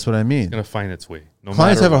 Yeah, that's what I mean. It's going to find its way.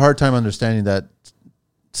 Clients have a hard time understanding that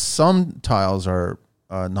some tiles are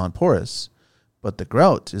non-porous, but the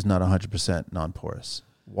grout is not 100% non-porous.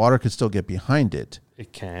 Water could still get behind it.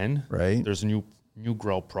 It can. Right. There's new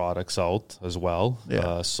grout products out as well.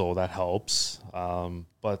 Yeah. So that helps.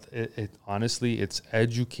 But it honestly, it's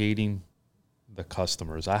educating the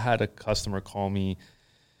customers. I had a customer call me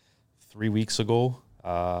 3 weeks ago.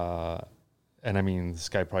 And I mean, this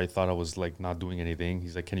guy probably thought I was like not doing anything.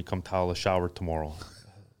 He's like, "Can you come tile the shower tomorrow?"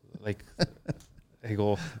 Like, I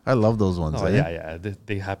go, I love those ones. Oh, yeah.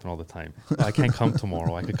 They happen all the time. I can't come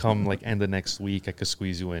tomorrow. I could come like end of next week. I could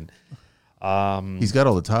squeeze you in. He's got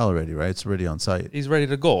all the tile already, right? It's already on site. He's ready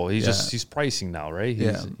to go. He's pricing now, right?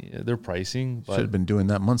 They're pricing. But should have been doing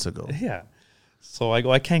that months ago. Yeah. So I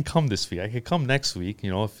go, I can't come this week. I could come next week,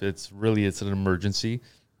 if it's an emergency.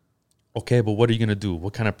 Okay, but what are you going to do?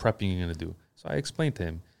 What kind of prepping are you going to do? So I explained to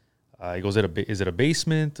him. He goes, is it a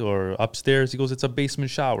basement or upstairs? He goes, it's a basement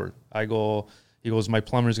shower. He goes, my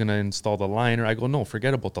plumber's going to install the liner. I go, no,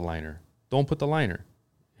 forget about the liner. Don't put the liner.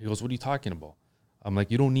 He goes, what are you talking about? I'm like,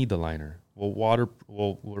 you don't need the liner. We're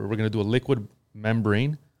going to do a liquid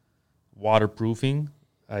membrane, waterproofing.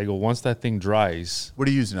 I go, once that thing dries. What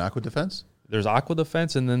are you using, Aqua Defense? There's Aqua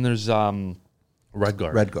Defense, and then there's Red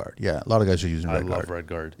Guard. Red Guard, yeah. A lot of guys are using Red Guard. I love Red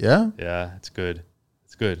Guard. Yeah? Yeah, it's good.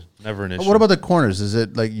 It's good. Never an issue. What about the corners? Is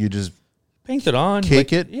it like you just paint it on?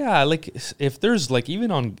 Cake it? Yeah, like if there's like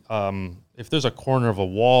even on if there's a corner of a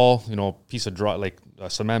wall, piece of like a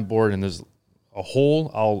cement board, and there's a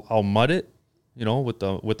hole, I'll mud it, with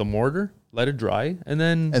the mortar, let it dry, and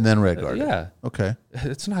then Red Guard. Yeah. Okay.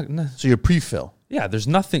 It's not. So your pre-fill. Yeah, there's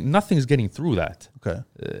nothing's getting through that. Okay.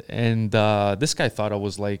 And this guy thought I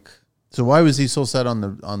was like. So why was he so set on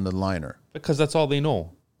the liner? Because that's all they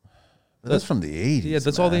know. That's from the 80s. Yeah,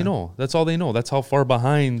 that's all they know. That's all they know. That's how far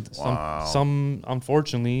behind some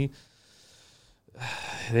unfortunately,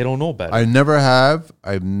 they don't know better. I never have.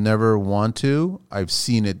 I've never want to. I've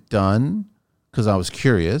seen it done because I was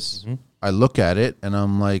curious. Mm-hmm. I look at it and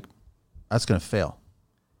I'm like, that's going to fail.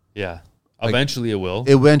 Yeah. Eventually it will.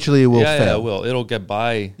 Eventually it will fail. Yeah, it will. It'll get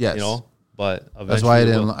by, yes. But eventually that's why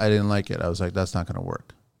I didn't like it. I was like, that's not going to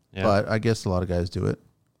work. Yeah. But I guess a lot of guys do it.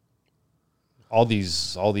 All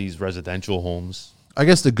these residential homes. I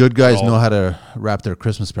guess the good guys know how to wrap their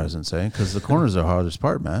Christmas presents, because the corners are the hardest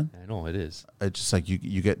part, man. I know it is. It's just like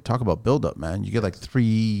you get talk about buildup, man. You get like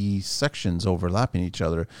 3 sections overlapping each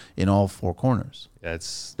other in all 4 corners. Yeah,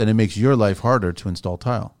 then it makes your life harder to install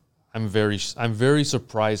tile. I'm very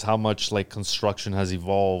surprised how much like construction has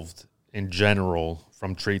evolved in general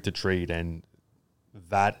from trade to trade, and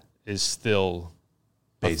that is still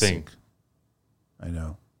a thing. I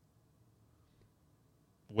know.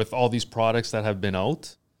 With all these products that have been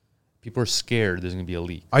out, people are scared there's going to be a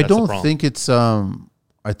leak. I don't think it's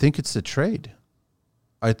I think it's the trade.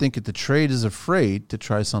 I think the trade is afraid to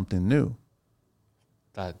try something new.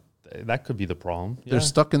 That could be the problem. They're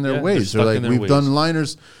stuck in their ways. They're like, we've done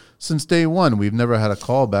liners since day one. We've never had a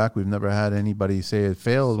callback. We've never had anybody say it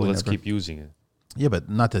failed. So let's keep using it. Yeah, but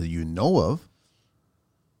not that you know of.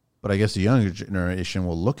 But I guess the younger generation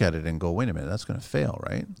will look at it and go, wait a minute, that's going to fail,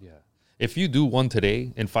 right? Yeah. If you do one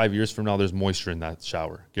today, in 5 years from now, there's moisture in that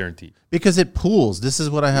shower, guaranteed. Because it pools. This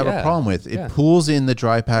is what I have a problem with. It pools in the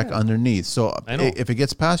dry pack underneath. So if it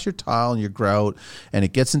gets past your tile and your grout and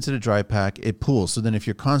it gets into the dry pack, it pools. So then if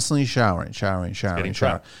you're constantly showering, it's going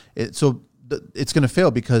to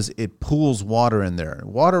fail because it pools water in there.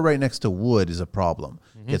 Water right next to wood is a problem.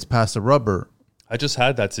 Mm-hmm. Gets past the rubber. I just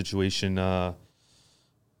had that situation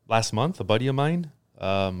last month. A buddy of mine.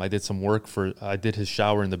 I did some work I did his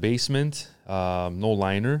shower in the basement, no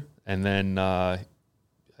liner. And then I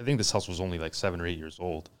think this house was only like 7 or 8 years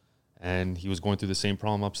old. And he was going through the same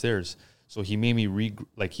problem upstairs. So he made me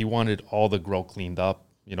he wanted all the grout cleaned up.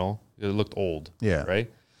 you know, it looked old. Yeah.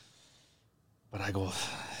 Right. But I go,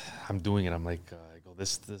 I'm doing it. I'm like,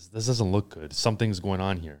 this doesn't look good. Something's going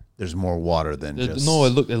on here. There's more water than just... No, it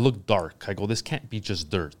looked dark. I go, this can't be just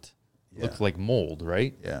dirt. It Yeah. looked like mold,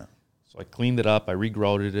 right? Yeah. So I cleaned it up. I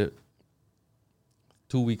regrouted it.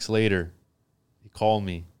 2 weeks later, he called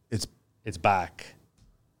me. It's back.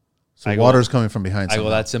 So water's coming from behind. I somehow.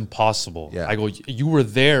 go, that's impossible. Yeah. I go, you were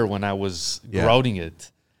there when I was Yeah. grouting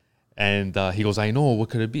it. And he goes, I know. What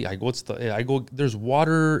could it be? I go, there's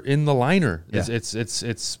water in the liner. Yeah.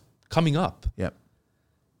 It's coming up. Yep.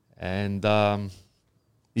 And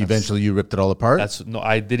Eventually you ripped it all apart?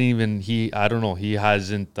 I didn't even, I don't know. He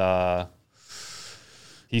hasn't,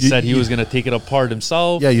 he said he was going to take it apart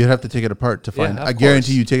himself. Yeah, you'd have to take it apart to find. Yeah, I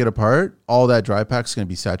guarantee you take it apart, all that dry pack's going to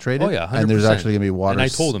be saturated. Oh, yeah, 100%. And there's actually going to be water And I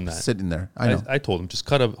told him that. sitting there. I know. I told him, just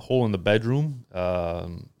cut a hole in the bedroom.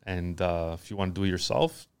 And if you want to do it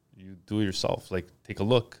yourself, you do it yourself. Like, take a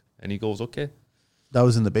look. And he goes, okay. That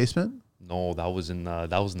was in the basement? No, that was in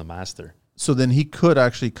the master. So then he could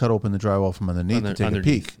actually cut open the drywall from underneath to take a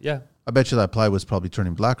peek. Yeah. I bet you that ply was probably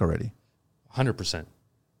turning black already. 100%.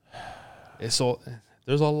 So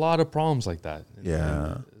there's a lot of problems like that.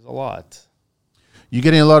 Yeah. There's a lot. You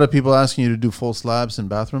getting a lot of people asking you to do full slabs in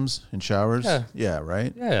bathrooms, in showers? Yeah. Yeah,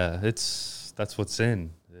 right? Yeah, that's what's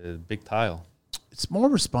in. Big tile. It's more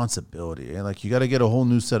responsibility. Eh? Like, you got to get a whole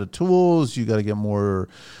new set of tools. You got to get more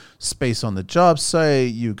space on the job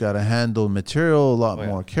site. You got to handle material a lot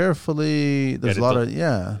more carefully. There's a lot of,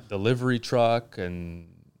 delivery truck and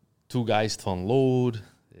 2 guys to unload.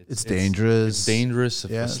 It's dangerous. It's dangerous.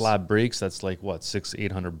 If a slab breaks, that's like what,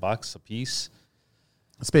 $600-800 a piece.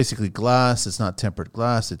 It's basically glass. It's not tempered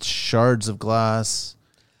glass. It's shards of glass.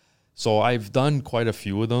 So I've done quite a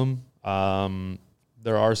few of them.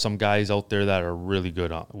 There are some guys out there that are really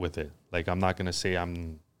good with it. Like, I'm not going to say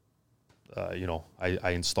I'm, I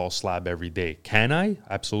install slab every day. Can I?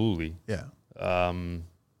 Absolutely. Yeah.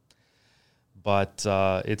 But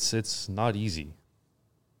it's not easy.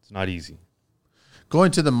 It's not easy.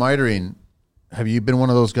 Going to the mitering, have you been one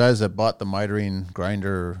of those guys that bought the mitering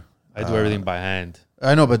grinder? I do everything by hand.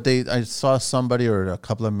 I know, but I saw somebody or a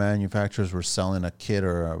couple of manufacturers were selling a kit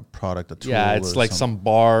or a product, a tool. Yeah, it's like some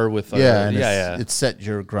bar with a... It's set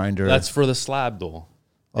your grinder. That's for the slab, though.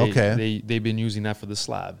 They've been using that for the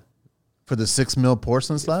slab. For the 6 mil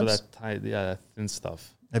porcelain slabs? For that thin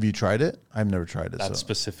stuff. Have you tried it? I've never tried it. That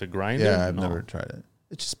specific grinder? Yeah, I've never tried it.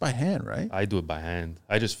 It's just by hand, right? I do it by hand.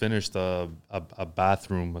 I just finished a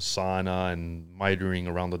bathroom, a sauna, and mitering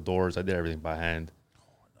around the doors. I did everything by hand.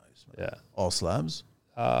 Oh, nice. Man. Yeah. All slabs?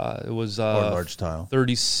 It was or large tile.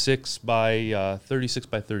 36 by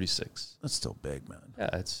 36. That's still big, man. Yeah,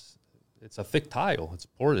 it's a thick tile.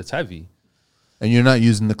 It's heavy. And you're not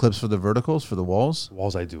using the clips for the verticals for the walls?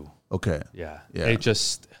 Walls I do. Okay. Yeah. Yeah. It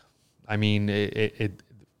just, I mean,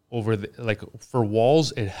 for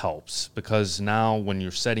walls, it helps because now when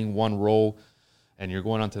you're setting one row and you're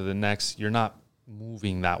going on to the next, you're not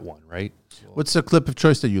moving that one, right? So, what's the clip of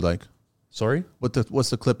choice that you like? Sorry? What's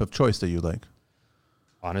the clip of choice that you like?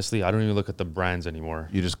 Honestly, I don't even look at the brands anymore.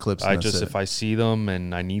 You just clips. If I see them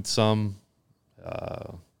and I need some,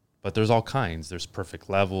 but there's all kinds. There's Perfect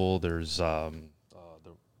Level. There's the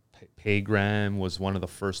Paygram was one of the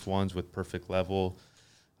first ones with Perfect Level,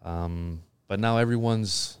 but now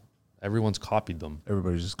everyone's copied them.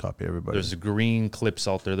 Everybody's just copy everybody. There's green clips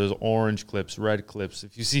out there. There's orange clips, red clips.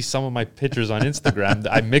 If you see some of my pictures on Instagram,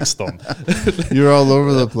 I mixed them. You're all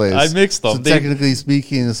over the place. I mixed them. So technically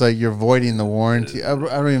speaking, it's like you're voiding the warranty. I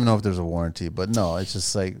don't even know if there's a warranty, but no, it's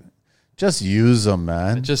just like, just use them,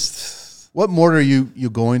 man. What mortar are you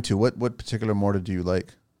going to? What particular mortar do you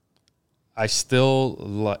like? I still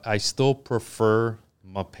prefer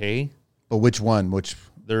Mapei. But which one?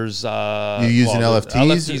 There's you using LFTs?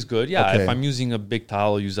 LFT's good. Yeah, okay. If I'm using a big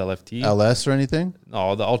tile, I'll use LFT. LS or anything?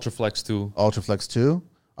 No, the Ultraflex 2. Ultraflex 2?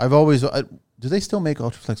 I've always do they still make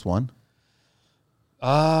Ultraflex 1?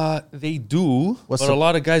 They do, but a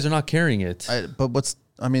lot of guys are not carrying it.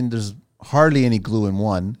 There's hardly any glue in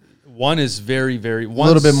 1. 1 is very, very... A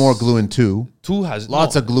little bit more glue in 2. 2 has...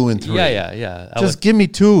 Lots of glue in 3. Yeah. Just give me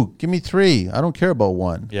 2. Give me 3. I don't care about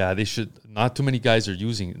 1. Yeah, they should... Not too many guys are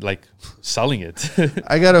selling it.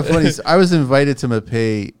 I got a funny... I was invited to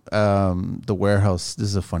Mapei, the warehouse. This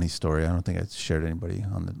is a funny story. I don't think I shared anybody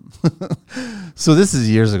on the... So this is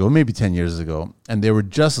years ago, maybe 10 years ago. And they were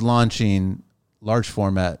just launching large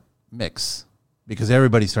format mix because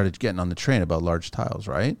everybody started getting on the train about large tiles,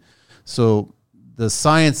 right? So... the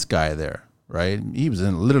science guy there, right? He was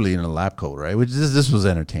literally in a lab coat, right? Which this was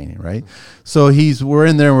entertaining, right? So we're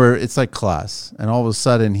in there where it's like class, and all of a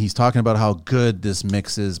sudden he's talking about how good this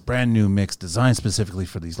mix is, brand new mix designed specifically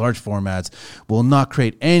for these large formats, will not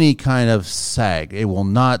create any kind of sag. It will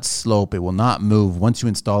not slope. It will not move. Once you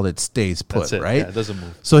install it, it stays put, That's it. right? Yeah, it doesn't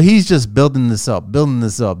move. So he's just building this up.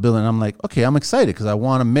 I'm like, okay, I'm excited because I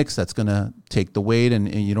want a mix that's gonna take the weight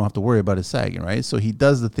and you don't have to worry about it sagging, right? So he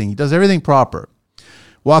does the thing. He does everything proper.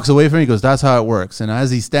 Walks away from me, he goes, that's how it works. And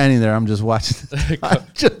as he's standing there, I'm just watching I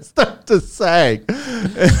just start to sag.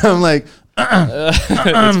 And I'm like,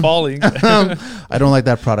 it's falling. I don't like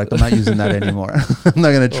that product. I'm not using that anymore. I'm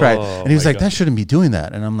not going to try it. And he was like, that shouldn't be doing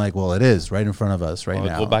that. And I'm like, well, it is right in front of us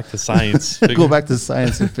now. Go back to science. Go back to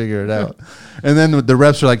science and figure it out. And then the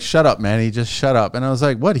reps are like, shut up, man. He just shut up. And I was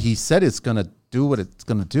like, what? He said it's going to do what it's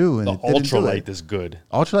going to do. And the ultralight is good.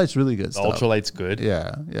 Ultralight's really good stuff. Ultralight's good.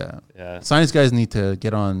 Yeah. Science guys need to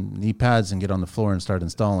get on knee pads and get on the floor and start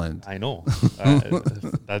installing. I know.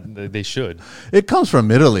 They should. It comes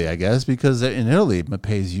from Italy, I guess, because in Italy,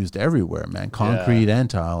 Mapei is used everywhere, man. Concrete and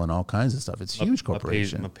tile and all kinds of stuff. It's a huge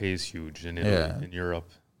corporation. Mapei is huge in Italy, in Europe.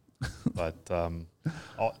 But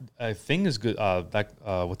I think is good.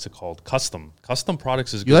 What's it called? Custom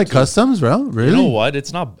products is good. You like too. customs, bro? Really? You know what?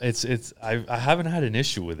 It's not. It's. I haven't had an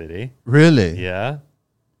issue with it. Really? Yeah.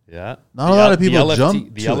 Not a lot of people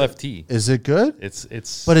jump the to LFT. Is it good?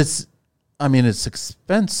 It's. But it's. I mean, it's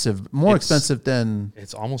expensive. More expensive than.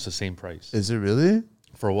 It's almost the same price. Is it really?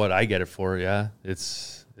 For what I get it for, yeah.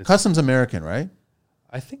 It's customs American, right?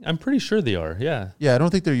 I'm pretty sure they are. Yeah. Yeah, I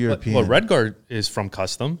don't think they're European. Well, Redguard is from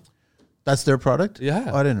Custom. That's their product?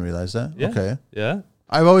 Yeah. Oh, I didn't realize that. Yeah. Okay. Yeah.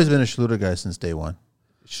 I've always been a Schluter guy since day one.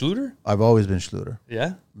 Schluter? I've always been Schluter.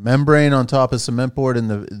 Yeah. Membrane on top of cement board in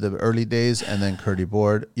the early days, and then Curdy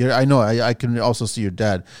board. Yeah, I know. I can also see your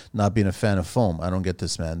dad not being a fan of foam. I don't get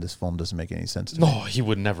this, man. This foam doesn't make any sense to me. No, he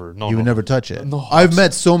would never. No, he would never touch it. No, I've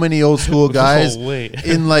met so many old school guys No way.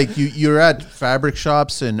 in like you're at fabric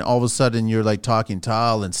shops, and all of a sudden you're like talking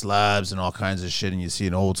tile and slabs and all kinds of shit, and you see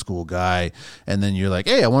an old school guy, and then you're like,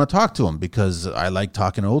 hey, I want to talk to him because I like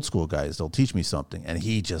talking to old school guys. They'll teach me something, and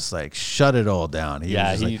he just like shut it all down. He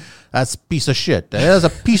was just like, that's a piece of shit. That is a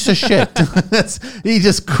piece of shit. He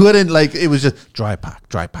just couldn't, like, it was just dry pack.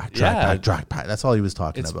 That's all he was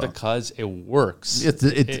talking about. It's because it works.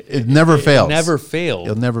 It never fails. It never failed.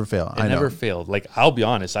 It'll never fail. It never failed. Like, I'll be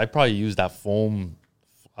honest, I probably used that foam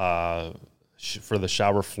for the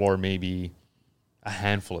shower floor maybe a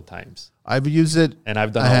handful of times. I've used it, and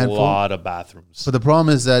I've done a lot of bathrooms. But the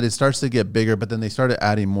problem is that it starts to get bigger, but then they started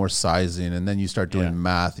adding more sizing, and then you start doing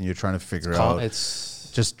math, and you're trying to figure out.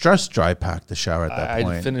 Just dry pack the shower at that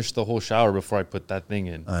point. I'd finish the whole shower before I put that thing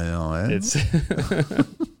in. I know, eh? It's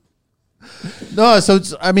no,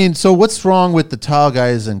 so what's wrong with the tile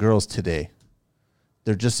guys and girls today?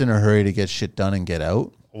 They're just in a hurry to get shit done and get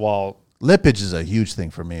out. Well, lippage is a huge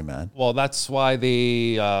thing for me, man. Well, that's why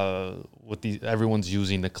they everyone's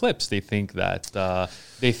using the clips. They think that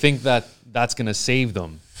that's gonna save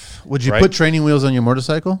them. Would you put training wheels on your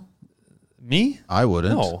motorcycle? Me? I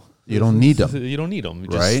wouldn't. No. You don't need them. You don't need them.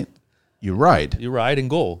 Right? You ride. You ride and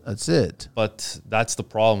go. That's it. But that's the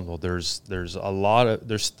problem, though. There's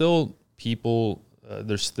still people,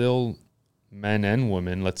 there's still men and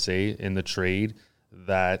women, let's say, in the trade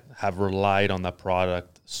that have relied on that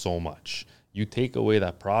product so much. You take away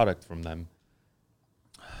that product from them,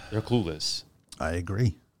 they're clueless. I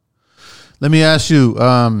agree. Let me ask you,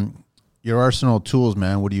 your arsenal of tools,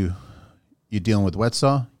 man. What you dealing with? Wet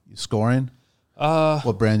saw? You scoring?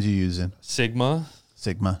 What brands you using? Sigma.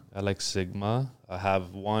 I like Sigma. I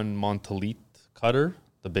have one Montelite cutter,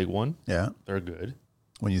 the big one. Yeah. They're good.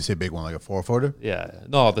 When you say big one, like a 4-footer? Yeah.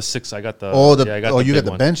 No, the 6. I got the. You got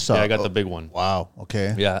the bench saw. Yeah, I got the big one. Wow.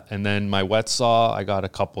 Okay. Yeah, and then my wet saw, I got a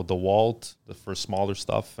couple DeWalt for smaller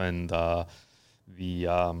stuff, and is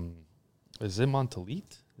it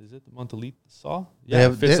Montelite? Is it the Montelite saw? Yeah,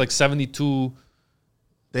 it fits like 72.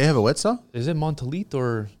 They have a wet saw? Is it Montelite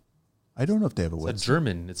or? I don't know if they have a wet saw.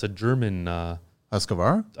 It's a German.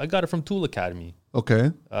 Husqvarna? I got it from Tool Academy.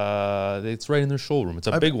 Okay. It's right in their showroom. It's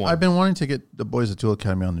a big one. I've been wanting to get the boys at Tool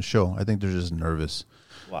Academy on the show. I think they're just nervous.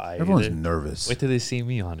 Why? Everyone's nervous. Wait till they see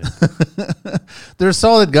me on it. They're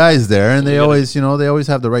solid guys there, and they always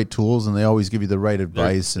have the right tools, and they always give you the right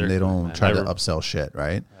advice, and they don't try to upsell shit,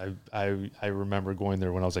 right? I remember going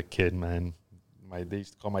there when I was a kid, man. They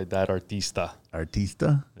used to call my dad Artista.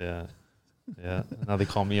 Artista? Yeah. Yeah. Now they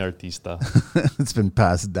call me Artista. It's been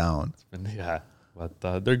passed down. Yeah.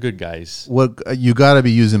 But they're good guys. You got to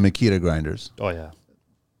be using Makita grinders. Oh, yeah.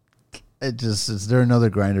 Is there another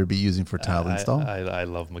grinder to be using for tile install? I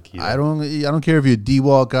love Makita. I don't care if you're a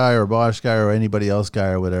DeWalt guy or a Bosch guy or anybody else guy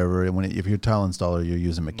or whatever. If you're a tile installer, you're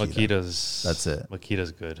using Makita. That's it.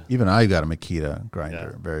 Makita's good. Even I got a Makita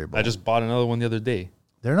grinder variable. I just bought another one the other day.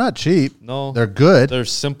 They're not cheap. No, they're good. Their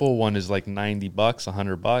simple one is like $90,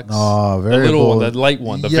 $100. Oh, variable. The little one, the light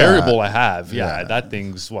one, the variable I have. Yeah, that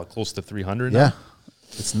thing's close to 300. Yeah,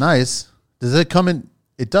 it's nice. Does it come in?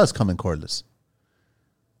 It does come in cordless.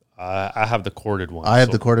 I have the corded one. I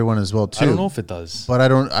have the corded one as well too. I don't know if it does, but I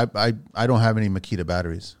don't have any Makita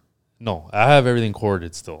batteries. No, I have everything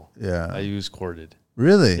corded still. Yeah, I use corded.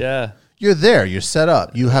 Really? Yeah. You're there. You're set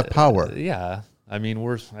up. You have power. Yeah.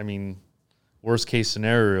 Worst case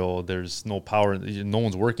scenario, there's no power. No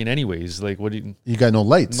one's working anyways. Like, what do you got? No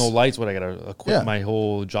lights. No lights. What I gotta equip my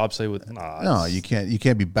whole job site with? No, you can't. You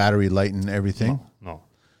can't be battery lighting everything. No.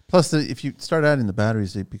 Plus, if you start adding the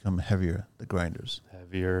batteries, they become heavier. The grinders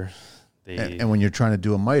heavier. And when you're trying to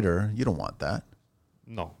do a miter, you don't want that.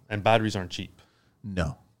 No, and batteries aren't cheap.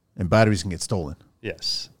 No, and batteries can get stolen.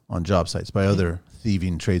 Yes. On job sites by other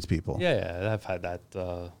thieving tradespeople. Yeah, I've had that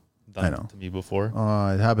done to me before.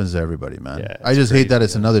 Oh, it happens to everybody, man. Yeah, I just hate that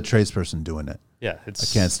it's another tradesperson doing it. Yeah, I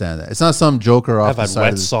can't stand that. It's not some joker off the side. I've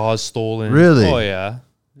had wet saws stolen. Really? Oh yeah,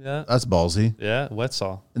 yeah. That's ballsy. Yeah, wet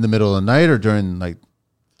saw. In the middle of the night or during like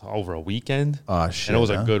over a weekend. Oh shit! And it was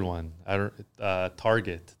a good one.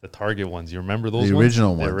 Target, the Target ones. You remember those? The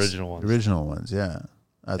original ones. The original ones. The original ones. Yeah,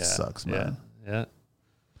 that sucks, man. Yeah.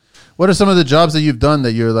 What are some of the jobs that you've done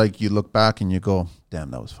that you're like you look back and you go, damn,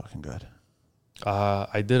 that was fucking good?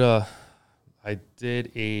 I did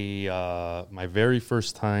my very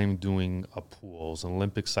first time doing a pool. It was an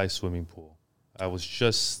Olympic-sized swimming pool.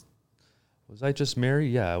 Was I just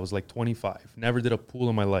married? Yeah, I was like 25. Never did a pool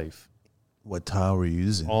in my life. What tile were you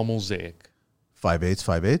using? All mosaic.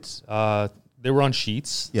 5/8? They were on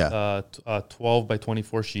sheets. Yeah. 12 by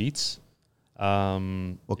 24 sheets.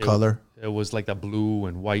 What color? It was like the blue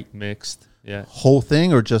and white mixed. Yeah. Whole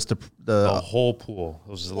thing or just the whole pool?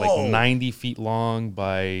 It was like 90 feet long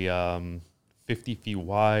by 50 feet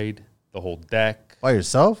wide. The whole deck. By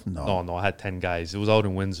yourself? No. I had 10 guys. It was out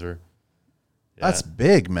in Windsor. Yeah. That's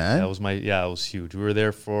big, man. That was it was huge. We were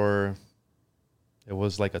there it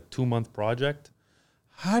was like a 2-month project.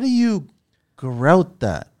 How do you grout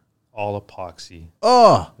that? All epoxy.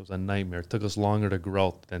 Oh. It was a nightmare. It took us longer to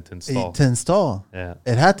grout than to install. Yeah.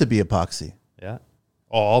 It had to be epoxy. Yeah.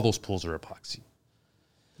 Oh, all those pools are epoxy.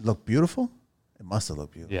 Look beautiful? It must have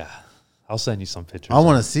looked beautiful. Yeah. I'll send you some pictures. I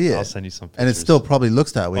want to see it. I'll send you some pictures. And it still probably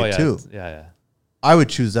looks that way too. Yeah. I would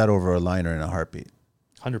choose that over a liner in a heartbeat.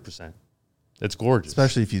 100%. It's gorgeous.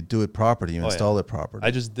 Especially if you do it properly, you install it properly.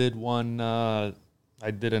 I just did one. I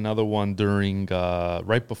did another one during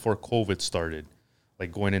right before COVID started,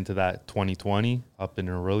 like going into that 2020 up in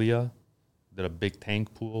Aurelia. Did a big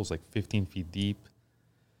tank pool. It was like 15 feet deep.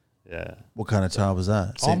 Yeah. What kind of tile was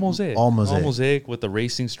that? All mosaic. All mosaic with the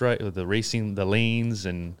racing stripe, with the lanes,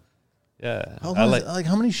 and yeah.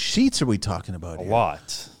 How many sheets are we talking about? A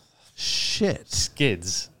lot. Shit.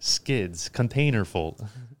 Skids, container full.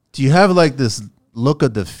 Do you have like this look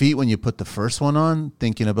at the feet when you put the first one on,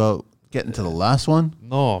 thinking about getting to the last one?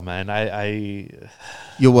 No, man.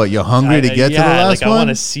 You're hungry to get to the last one? I want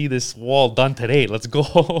to see this wall done today. Let's go.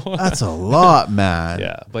 That's a lot, man.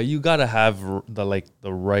 Yeah, but you got to have the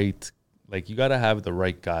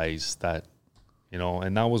right guys that,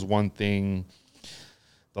 and that was one thing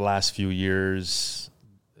the last few years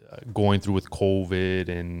going through with COVID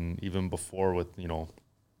and even before with,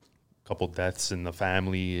 couple deaths in the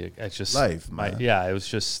family. It's just life, man. It was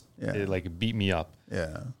just it beat me up.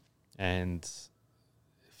 Yeah. And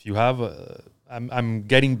if you have I'm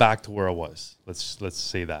getting back to where I was. Let's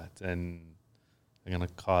say that, and I'm gonna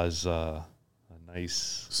cause a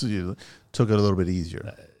nice. So you took it a little bit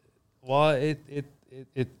easier. Well, it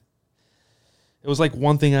was like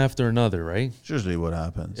one thing after another, right? It's usually what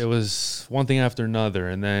happens. It was one thing after another,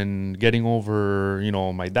 and then getting over,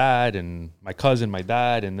 my dad and my cousin, my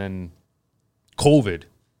dad, and then COVID.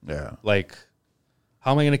 Yeah. Like,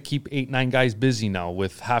 how am I going to keep 8-9 guys busy now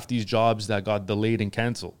with half these jobs that got delayed and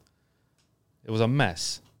canceled? It was a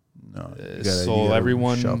mess. No. So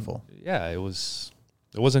everyone shuffle. Yeah, it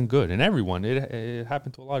wasn't good. And everyone, it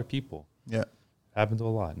happened to a lot of people. Yeah. It happened to a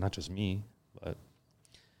lot, not just me, but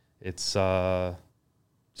it's so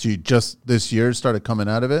you just this year started coming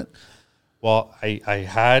out of it? Well, I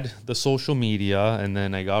had the social media and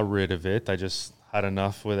then I got rid of it. I just had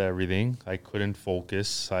enough with everything. I couldn't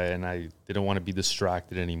focus, and I didn't want to be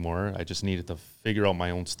distracted anymore. I just needed to figure out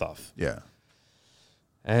my own stuff. Yeah.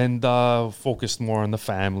 And focused more on the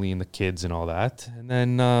family and the kids and all that. And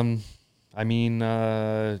then I mean,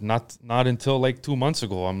 not until like 2 months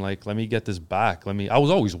ago. I'm like, let me get this back. I was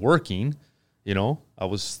always working, you know. I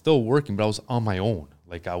was still working, but I was on my own.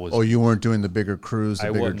 Like I was. Oh, you weren't doing the bigger crews,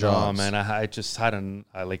 the bigger jobs. No, man. I just hadn't.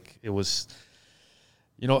 It was,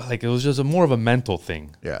 you know, like it was just more of a mental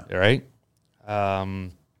thing. Yeah. Right.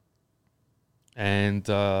 And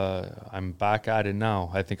I'm back at it now.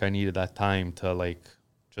 I think I needed that time to like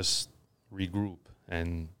just regroup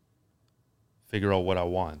and figure out what I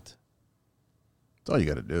want. That's all you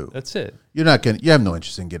got to do. That's it. You have no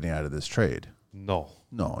interest in getting out of this trade. No,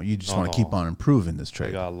 you just want to keep on improving this trade.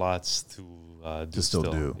 I got lots to do. Still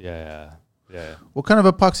do. Yeah. What kind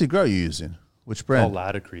of epoxy grout are you using? Which brand? Oh,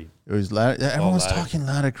 Latacrete. Everyone's talking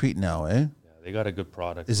Latacrete now, eh? They got a good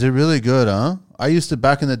product. Is it really good, huh? I used to,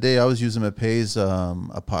 back in the day, I was using Mapei's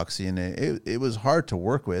epoxy, and it was hard to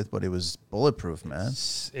work with, but it was bulletproof, man.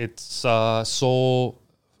 It's so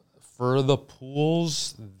for the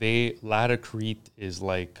pools, Latacrete is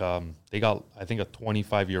like, they got, I think, a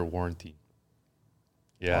 25-year warranty.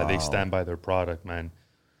 Yeah, wow. They stand by their product, man.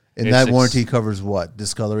 And that warranty covers what?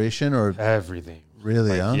 Discoloration or? Everything.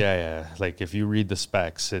 Really, like, huh? Yeah. Like if you read the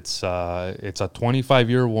specs, it's a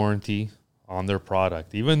 25-year warranty on their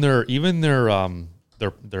product. Even their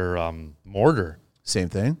mortar. Same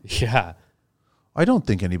thing? Yeah. I don't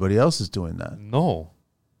think anybody else is doing that. No.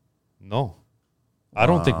 I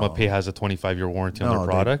don't think Mapei has a 25-year warranty on their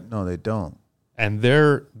product. They don't. And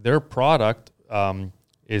their product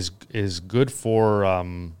is good for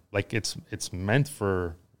like it's meant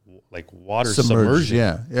for like water submersion.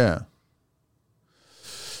 Yeah.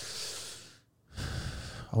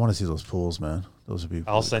 I want to see those pools, man. Those would be.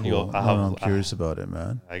 I'll send cool. you. I'm curious about it,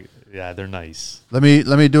 man. Yeah, they're nice. Let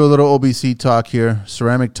me do a little OBC talk here.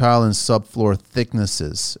 Ceramic tile and subfloor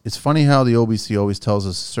thicknesses. It's funny how the OBC always tells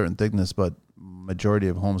us a certain thickness, but majority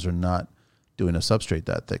of homes are not doing a substrate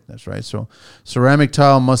that thickness, right? So ceramic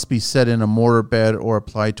tile must be set in a mortar bed or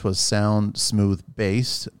applied to a sound, smooth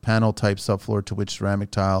base. Panel type subfloor to which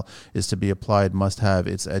ceramic tile is to be applied must have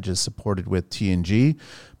its edges supported with T&G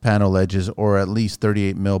panel edges, or at least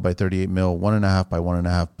 38 mil by 38 mil, 1.5 by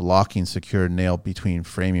 1.5 blocking secure nail between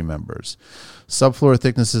framing members. Subfloor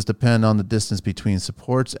thicknesses depend on the distance between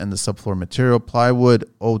supports and the subfloor material. Plywood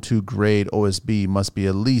O2 grade OSB must be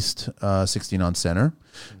at least 16 on center.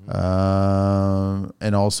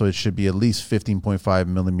 And also it should be at least 15.5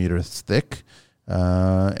 millimeters thick.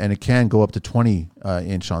 And it can go up to 20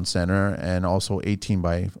 inch on center, and also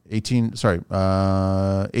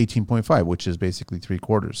 18.5, which is basically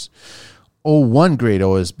 3/4. O1 grade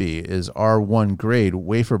OSB is R1 grade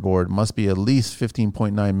wafer board, must be at least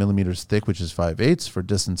 15.9 millimeters thick, which is 5/8 for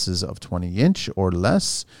distances of 20 inch or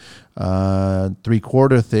less.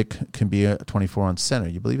 3/4 thick can be 24 on center.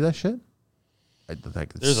 You believe that shit?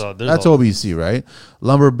 That's OBC, right?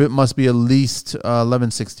 Lumber bit must be at least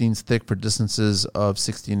 11/16 thick for distances of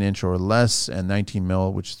 16 inch or less, and 19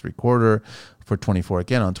 mil, which is 3/4 for 24.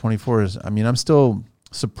 Again, on 24 I'm still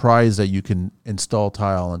surprised that you can install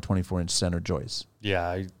tile on 24-inch center joists.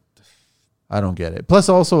 Yeah, I don't get it. Plus,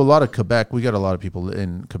 also a lot of Quebec. We got a lot of people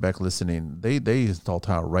in Quebec listening. They install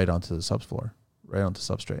tile right onto the subfloor, right onto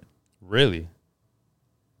substrate. Really?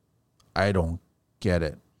 I don't get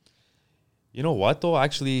it. You know what though?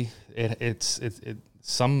 Actually, it's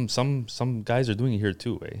some guys are doing it here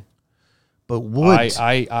too, eh? But wood,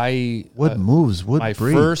 what moves? Wood my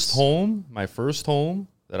breathes. My first home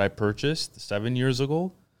that I purchased 7 years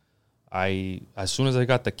ago. As soon as I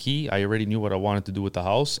got the key, I already knew what I wanted to do with the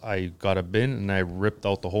house. I got a bin and I ripped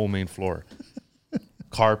out the whole main floor,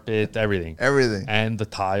 carpet, everything. And the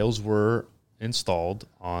tiles were installed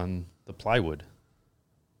on the plywood.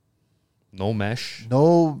 No mesh.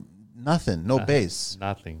 Nothing. No base.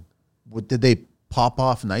 Nothing. Did they pop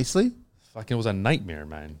off nicely? Fucking, it was a nightmare,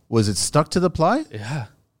 man. Was it stuck to the ply? Yeah.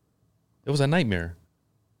 It was a nightmare.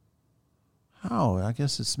 How? I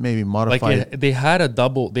guess it's maybe modified. Like they had a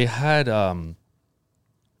double. They had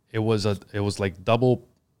it was like double.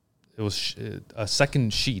 It was a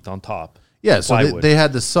second sheet on top. Yeah. So they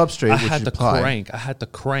had the substrate. I had to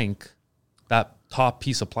crank that top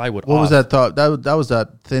piece of plywood. What was that? That was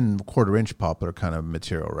that thin 1/4-inch poplar kind of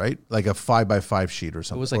material, right? Like a 5x5 sheet or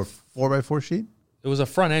something. It was like 4x4 sheet. It was a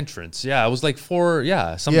front entrance. Yeah, it was like 4.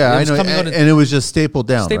 Yeah, I know. And it was just stapled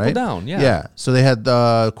down. Stapled down. Yeah. Yeah. So they had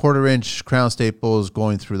the 1/4-inch crown staples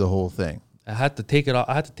going through the whole thing. I had to take it off.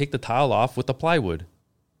 I had to take the tile off with the plywood.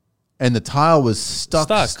 And the tile was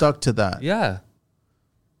stuck to that. Yeah.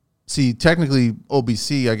 See, technically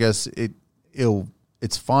OBC, I guess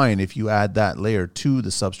it's fine if you add that layer to the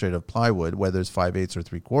substrate of plywood, whether it's 5/8 or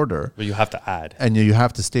 3/4. But you have to add. And you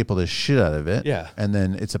have to staple the shit out of it. Yeah. And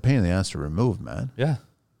then it's a pain in the ass to remove, man. Yeah.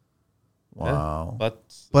 Wow. Yeah,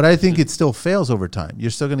 But I think it still fails over time.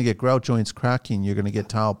 You're still going to get grout joints cracking. You're going to get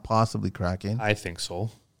tile possibly cracking I think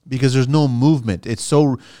so. because there's no movement.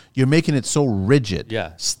 You're making it so rigid.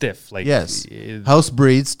 Yeah, stiff. Like Yes. House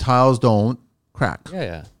breeds, tiles don't crack.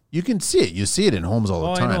 Yeah. You can see it. You see it in homes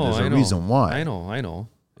all the time. There's a reason why. I know.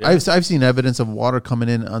 Yeah. I've seen evidence of water coming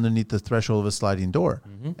in underneath the threshold of a sliding door,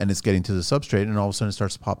 and it's getting to the substrate, and all of a sudden it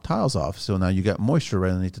starts to pop tiles off. So now you got moisture right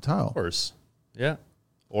underneath the tile. Of course. Yeah.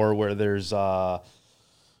 Or where there's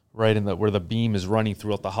right in where the beam is running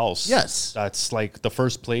throughout the house. Yes. That's like the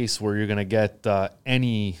first place where you're gonna get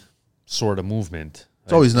any sort of movement.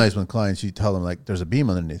 It's always nice when clients, you tell them, like, there's a beam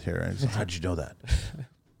underneath here. And like, how'd you know that?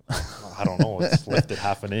 I don't know. It's lifted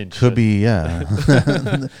half an inch. Could be, yeah.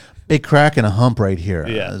 Big crack and a hump right here.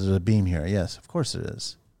 Yeah. There's a beam here. Yes, of course it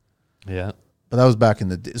is. Yeah. But that was back in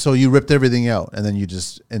the day. So you ripped everything out and then you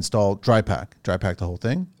just installed dry pack the whole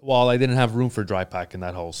thing? Well, I didn't have room for dry pack in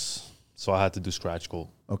that house, so I had to do scratch coat.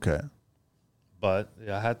 Okay. But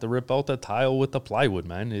I had to rip out the tile with the plywood,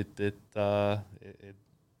 man.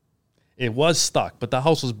 It was stuck, but the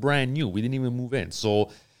house was brand new. We didn't even move in. So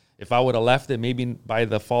if I would have left it, maybe by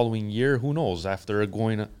the following year, who knows? After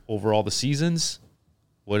going over all the seasons,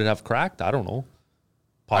 would it have cracked? I don't know.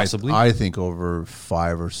 Possibly. I think over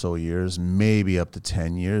 5 or so years, maybe up to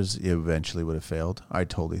 10 years, it eventually would have failed. I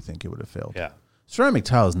totally think it would have failed. Yeah. Ceramic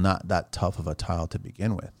tile is not that tough of a tile to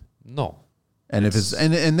begin with. No. And if it's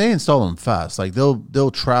and they install them fast. Like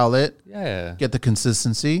they'll trowel it, Yeah. get the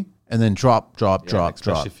consistency, and then drop.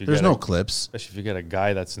 There's no clips. Especially if you get a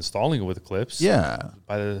guy that's installing it with clips. Yeah.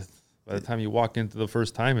 By the time you walk into the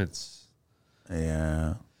first time, it's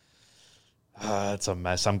it's a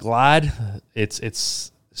mess. I'm glad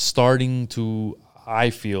it's starting to. I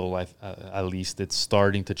feel at least it's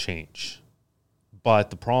starting to change,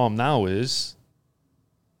 but the problem now is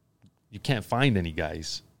you can't find any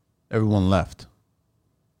guys. Everyone left,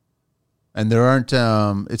 and there aren't.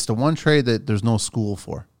 It's the one trade that there's no school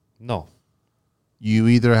for. No. You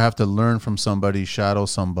either have to learn from somebody, shadow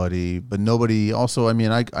somebody, but nobody. Also, I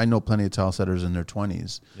mean, I know plenty of tile setters in their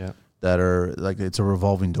 20s. Yeah. That are like, it's a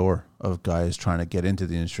revolving door of guys trying to get into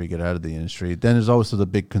the industry, get out of the industry. Then there's also the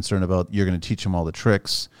big concern about you're going to teach them all the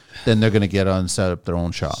tricks. Then they're going to get on and set up their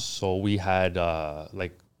own shop. So we had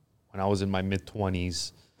like when I was in my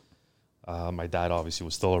mid-20s, my dad obviously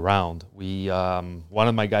was still around. We one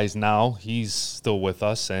of my guys now, he's still with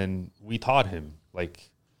us, and we taught him. Like,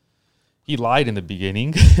 he lied in the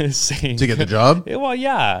beginning, saying To get the job? Well,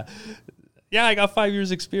 yeah, I got 5 years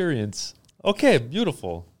experience. Okay,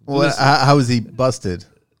 beautiful. Well, how was he busted?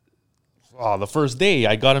 Oh, the first day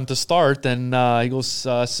I got him to start, and he goes,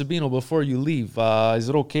 Sebino, before you leave, is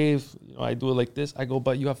it okay if I do it like this? I go,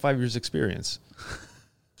 but you have 5 years experience.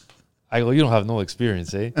 I go, you don't have no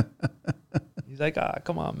experience, eh? He's like,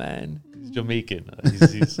 come on, man. He's Jamaican.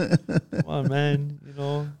 He's come on, man. You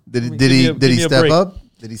know. Did he step up?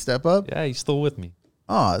 Did he step up? Yeah, he's still with me.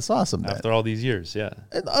 Oh, that's awesome. After all these years, yeah.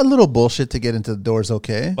 A little bullshit to get into the doors,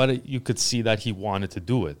 okay? But you could see that he wanted to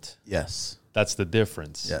do it. Yes. That's the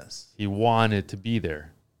difference. Yes. He wanted to be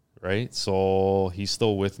there, right? So he's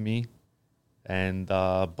still with me. And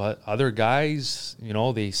but other guys, you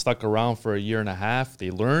know, they stuck around for a year and a half.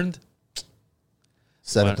 They learned.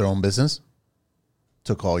 Set up their own business?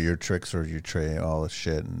 Took all your tricks or your tray, all the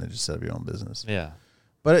shit, and they just set up your own business. Yeah.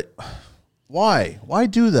 But why? Why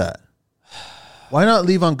do that? Why not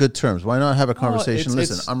leave on good terms? Why not have a conversation?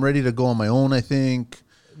 Listen, I'm ready to go on my own, I think.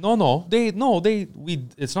 No.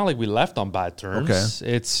 It's not like we left on bad terms.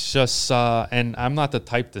 Okay. It's just, and I'm not the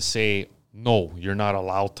type to say, no, you're not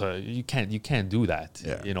allowed to, you can't do that.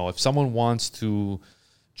 Yeah. You know, if someone wants to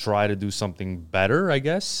try to do something better, I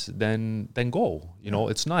guess, then go. You know,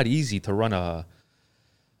 it's not easy to run a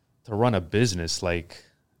business, like,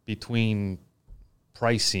 between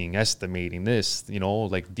pricing, estimating this, you know,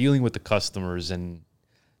 like dealing with the customers. And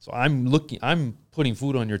so I'm putting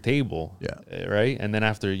food on your table. Yeah. Right. And then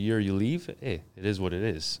after a year you leave, it is what it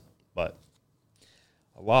is. But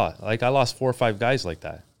I lost 4 or 5 guys like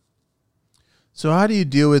that. So how do you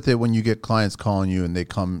deal with it when you get clients calling you and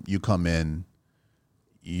you come in,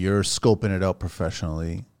 you're scoping it out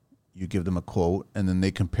professionally, you give them a quote, and then they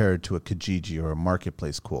compare it to a Kijiji or a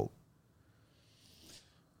marketplace quote?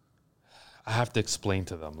 I have to explain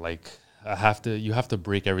to them, like, you have to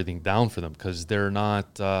break everything down for them, because they're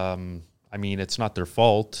not, I mean, it's not their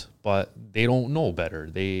fault, but they don't know better.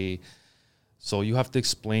 So you have to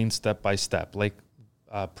explain step by step, like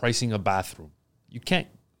pricing a bathroom. You can't,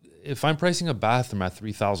 if I'm pricing a bathroom at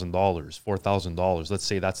 $3,000, $4,000, let's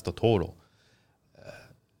say that's the total,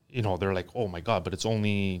 you know, they're like, oh my God, but it's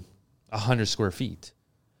only 100 square feet.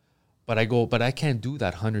 But I can't do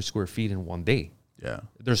that 100 square feet in one day. Yeah.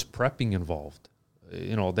 There's prepping involved.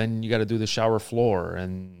 Then you got to do the shower floor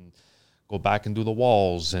and go back and do the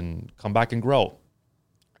walls and come back and grout.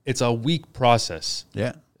 It's a week process.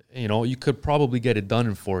 Yeah. You could probably get it done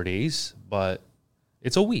in 4 days, but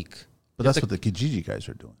it's a week. But that's what the Kijiji guys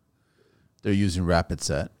are doing. They're using rapid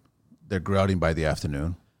set. They're grouting by the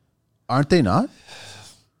afternoon. Aren't they not?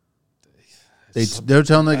 They're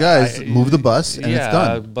telling the guys, move the bus, and it's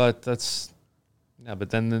done. But but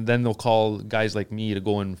then they'll call guys like me to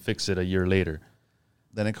go and fix it a year later.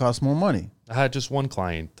 Then it costs more money. I had just one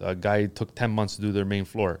client. A guy took 10 months to do their main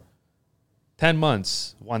floor. 10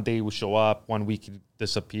 months. One day would show up, 1 week he'd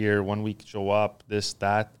disappear, 1 week show up, this,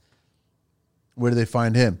 that. Where do they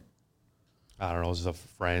find him? I don't know. It was a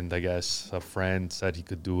friend, I guess. A friend said he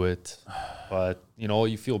could do it. But,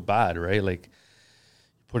 you feel bad, right? Like,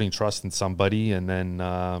 putting trust in somebody, and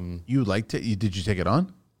then... You liked it? Did you take it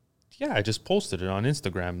on? Yeah, I just posted it on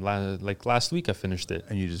Instagram. Last week I finished it.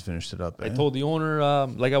 And you just finished it up, eh? I told the owner,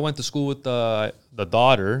 I went to school with the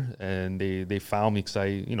daughter, and they found me because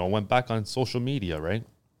I, went back on social media, right?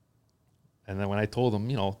 And then when I told them,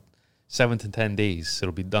 7 to 10 days,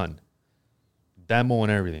 it'll be done. Demo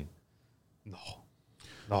and everything.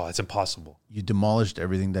 No, it's impossible. You demolished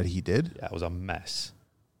everything that he did? Yeah, it was a mess.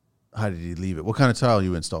 How did he leave it? What kind of tile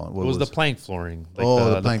you installing? It was the plank flooring, like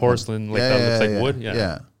the the porcelain, that looks like wood.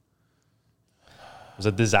 Yeah. It was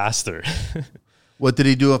a disaster. What did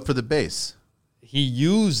he do up for the base? He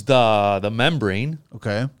used the membrane.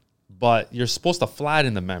 Okay. But you're supposed to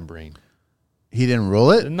flatten the membrane. He didn't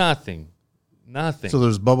roll it? Nothing. So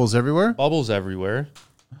there's bubbles everywhere? Bubbles everywhere.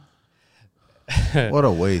 What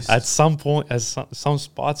a waste. At some point, at some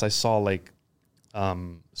spots, I saw like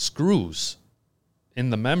screws in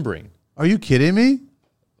the membrane. Are you kidding me?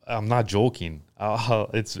 I'm not joking.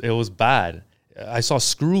 It was bad. I saw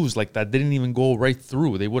screws like that didn't even go right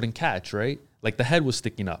through. They wouldn't catch, right? Like the head was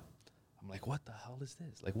sticking up. I'm like, what the hell is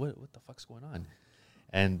this? Like, what the fuck's going on?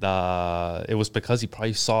 And it was because he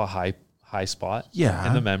probably saw a high spot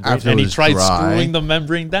in the membrane, and he tried screwing the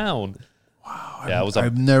membrane down. Wow. Yeah,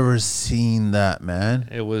 I've never seen that, man.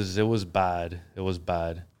 It was bad. It was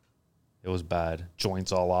bad.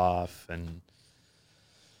 Joints all off,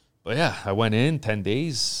 but yeah, I went in 10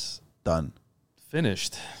 days, done,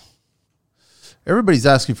 finished. Everybody's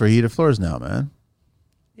asking for heated floors now, man.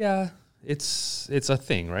 Yeah, it's a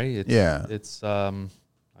thing, right? It's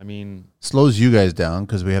slows you guys down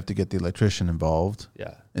because we have to get the electrician involved.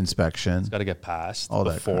 Yeah, inspection. It's got to get passed all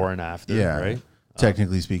before and after. Yeah, right.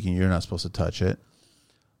 Technically speaking, you're not supposed to touch it.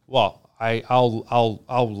 Well,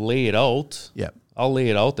 I'll lay it out. Yeah, I'll lay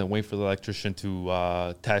it out and wait for the electrician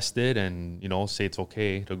to test it and say it's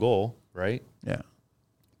okay to go. Right. Yeah.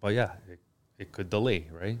 But yeah, it could delay.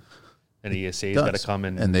 Right. And the ESA's got to come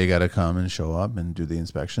in. And they got to come and show up and do the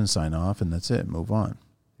inspection, sign off, and that's it. Move on.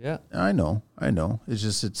 Yeah. I know. It's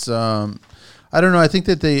just, I don't know. I think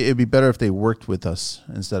that it'd be better if they worked with us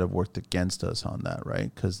instead of worked against us on that,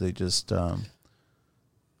 right? Because they just,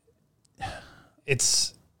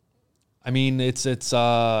 it's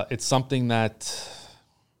something that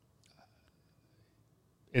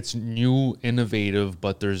it's new, innovative,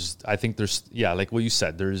 but I think there's like what you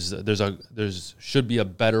said, there's should be a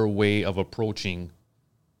better way of approaching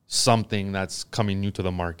something that's coming new to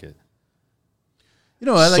the market.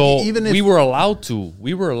 Even if we were allowed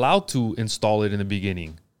to install it in the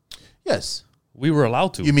beginning. Yes. We were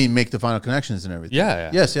allowed to. You mean make the final connections and everything?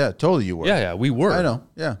 Yeah. Yes, totally you were. Yeah, we were. I know,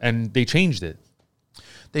 yeah. And they changed it.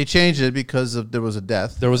 They changed it because there was a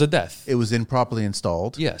death. There was a death. It was improperly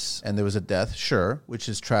installed. Yes. And there was a death, sure, which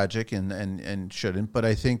is tragic and shouldn't. But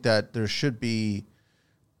I think that there should be...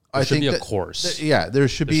 There should be a course. There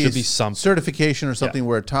should be some certification or something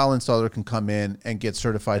where a tile installer can come in and get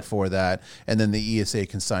certified for that, and then the ESA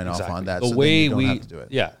can sign off on that. The way we have to do it.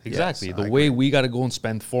 Yeah, exactly. Yes, the way we got to go and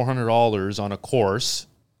spend $400 on a course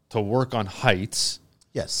to work on heights.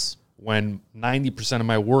 Yes. When 90% of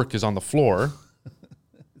my work is on the floor.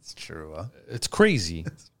 It's true. Huh? It's crazy.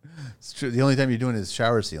 It's true. The only time you're doing it is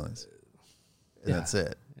shower ceilings. And that's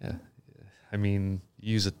it. Yeah. I mean,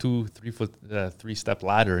 you use a 2-3 foot 3-step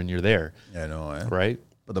ladder and you're there. Yeah, I know. Right?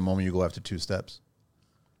 But the moment you go after 2 steps,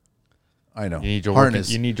 I know. You need your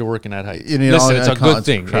harness. You need your working at height. Listen, it's a good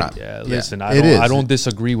thing. Listen, I don't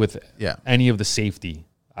disagree with any of the safety.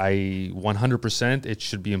 I 100%. It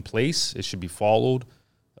should be in place. It should be followed,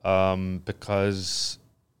 because,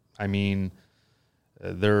 I mean,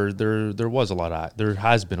 there has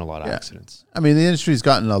been a lot of accidents. I mean, the industry's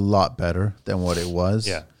gotten a lot better than what it was.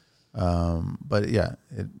 Yeah. But yeah,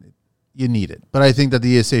 you need it. But I think that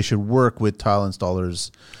the ESA should work with tile installers.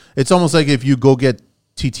 It's almost like if you go get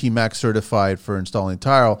TT Mac certified for installing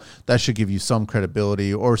tile, that should give you some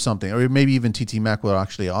credibility or something. Or maybe even TT Mac will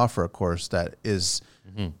actually offer a course that is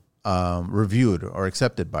reviewed or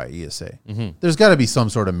accepted by ESA. There's got to be some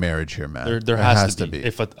sort of marriage here, man. There has to be.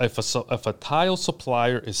 If a tile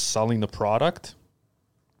supplier is selling the product,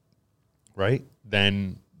 right,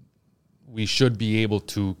 then we should be able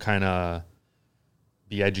to kind of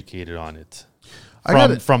be educated on it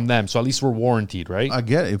from them. So at least we're warranted, right? I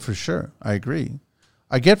get it for sure. I agree.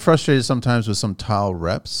 I get frustrated sometimes with some tile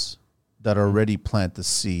reps that already plant the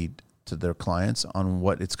seed to their clients on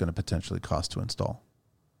what it's going to potentially cost to install.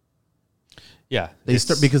 Yeah, they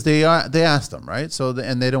start because they ask them, right? So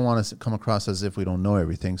and they don't want us to come across as if we don't know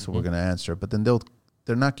everything, so we're going to answer. But then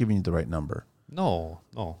they're not giving you the right number. No,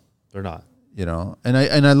 they're not. You know, and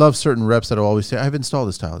I love certain reps that will always say, "I've installed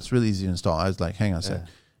this tile. It's really easy to install." I was like, "Hang on a second.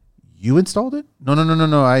 You installed it?" No.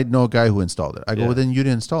 I know a guy who installed it. I go, well, then you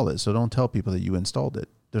didn't install it. So don't tell people that you installed it.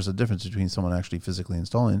 There's a difference between someone actually physically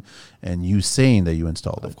installing and you saying that you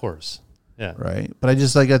installed it. Of course. Yeah. Right. But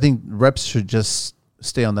I think reps should just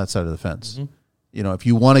stay on that side of the fence. You know, if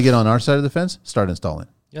you want to get on our side of the fence, start installing.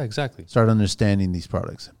 Yeah, exactly. Start understanding these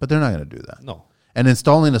products. But they're not going to do that. No. And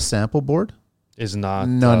installing a sample board is not.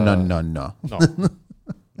 No. No.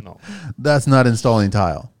 That's not installing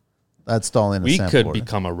tile. That's installing a sample board. We could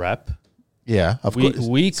become a rep. Yeah, of course.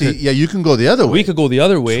 We could. Yeah, you can go the other way. We could go the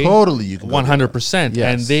other way. Totally, you can 100%.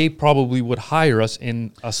 Yes. And they probably would hire us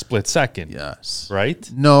in a split second. Yes.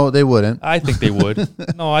 Right? No, they wouldn't. I think they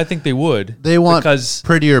would. No, I think they would. They want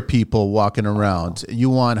prettier people walking around. You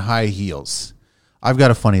want high heels. I've got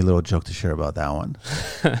a funny little joke to share about that one.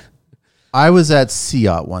 I was at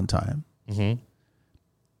SIAT one time.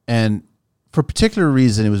 And for a particular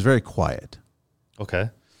reason, it was very quiet. Okay.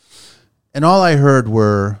 And all I heard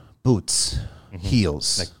were boots,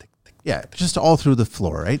 heels. Yeah, just all through the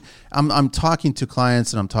floor, right? I'm talking to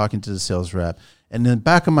clients and I'm talking to the sales rep. And in the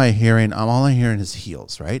back of my hearing, all I'm hearing is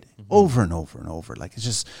heels, right? Over and over and over. Like, it's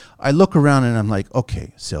just, I look around and I'm like,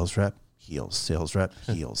 okay, sales rep, heels, sales rep,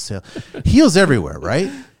 heels, heels everywhere, right?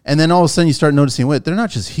 And then all of a sudden you start noticing, wait, they're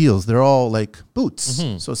not just heels, they're all like boots.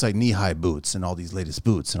 So it's like knee-high boots and all these latest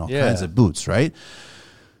boots and all kinds of boots, right?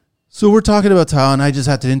 So we're talking about tile, and I just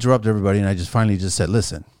had to interrupt everybody, and I just finally just said,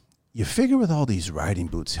 listen, you figure with all these riding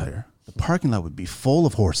boots here, the parking lot would be full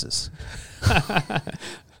of horses.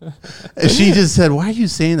 And she just said, why are you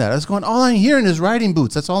saying that? I was going, all I'm hearing is riding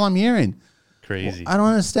boots. That's all I'm hearing. Crazy. Well, I don't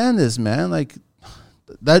understand this, man. Like,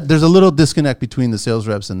 that there's a little disconnect between the sales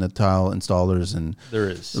reps and the tile installers, and there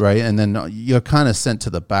is, right. And then you're kind of sent to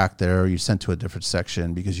the back there, or you're sent to a different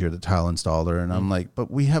section because you're the tile installer. And I'm like,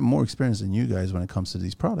 but we have more experience than you guys when it comes to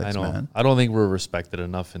these products, I know. man. I don't think we're respected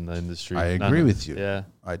enough in the industry. I agree with you. Yeah,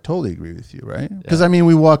 I totally agree with you. Right? Because I mean,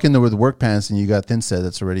 we walk in there with work pants, and you got thin set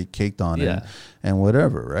that's already caked on it, and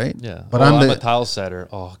whatever, right? Yeah. But I'm a tile setter.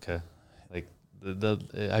 Oh, okay. Like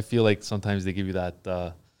I feel like sometimes they give you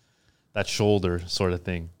that shoulder sort of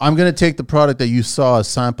thing. I'm going to take the product that you saw a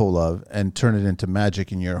sample of and turn it into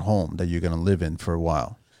magic in your home that you're going to live in for a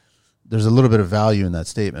while. There's a little bit of value in that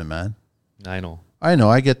statement, man. I know.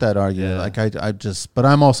 I get that argument. Like I just, but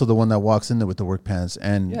I'm also the one that walks in there with the work pants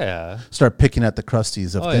and start picking at the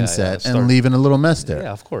crusties of thin set and leaving a little mess there.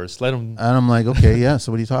 Yeah, of course. Let them. And I'm like, okay, yeah.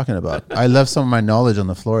 So what are you talking about? I left some of my knowledge on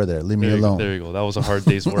the floor there. Leave me alone. There you go. That was a hard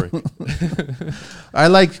day's work. I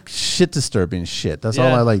like shit disturbing shit. That's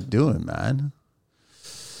all I like doing, man.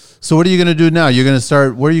 So what are you going to do now? You're going to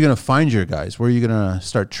start, where are you going to find your guys? Where are you going to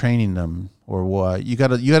start training them or what? You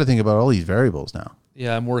got to think about all these variables now.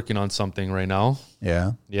 Yeah, I'm working on something right now.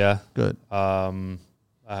 Yeah. Yeah. Good. I'm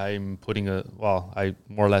putting I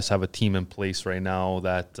more or less have a team in place right now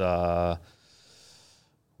that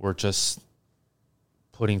we're just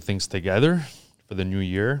putting things together for the new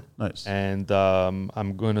year. Nice. And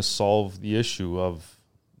I'm going to solve the issue of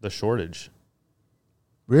the shortage.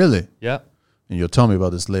 Really? Yeah. And you'll tell me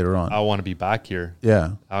about this later on. I want to be back here.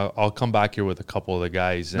 Yeah. I'll come back here with a couple of the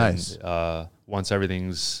guys. Nice. And once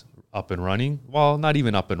everything's up and running, well, not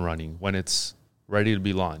even up and running, when it's ready to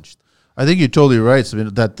be launched. I think you're totally right,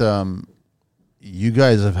 Sebino, that you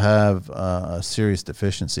guys have a serious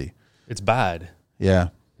deficiency. It's bad. Yeah.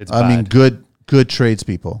 It's bad. I mean, good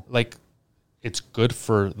tradespeople. Like, it's good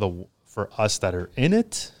for us that are in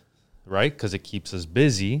it, right? Because it keeps us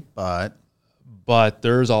busy. But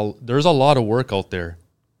there's a lot of work out there.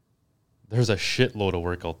 There's a shitload of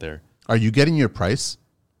work out there. Are you getting your price?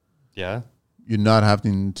 Yeah. You're not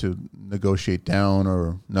having to negotiate down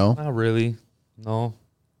or no? Not really. No.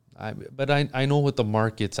 But I know what the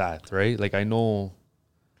market's at, right? Like, I know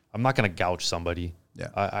I'm not going to gouge somebody. Yeah.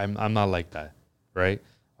 I'm not like that, right?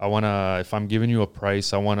 if I'm giving you a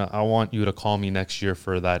price, I want you to call me next year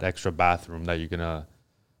for that extra bathroom that you're gonna,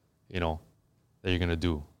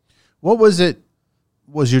 do. What was it?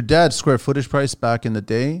 Was your dad's square footage price back in the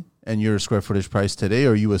day and your square footage price today,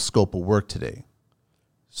 or are you a scope of work today?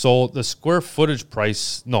 So the square footage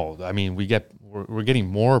price, no, I mean, we're getting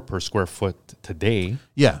more per square foot today.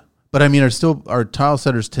 Yeah. But I mean, are tile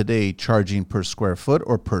setters today charging per square foot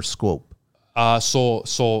or per scope? So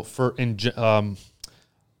for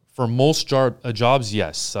most jobs,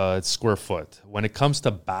 yes, it's square foot. When it comes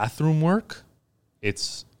to bathroom work,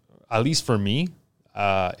 it's, at least for me,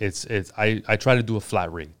 I try to do a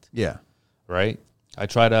flat rate. Yeah. Right? I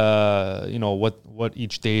try to, what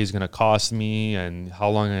each day is going to cost me and how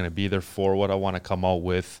long I'm going to be there for, what I want to come out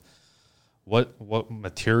with, what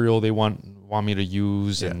material they want me to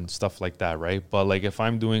use and stuff like that, right? But like if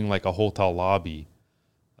I'm doing like a hotel lobby,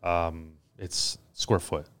 it's square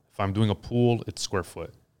foot. If I'm doing a pool, it's square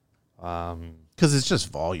foot. Because it's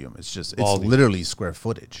just volume. It's Volume. literally square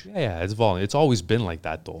footage. Yeah, it's volume. It's always been like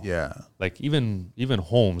that though. Yeah. Like even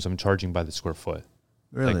homes, I'm charging by the square foot.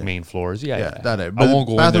 Really? Like main floors. Yeah. That I won't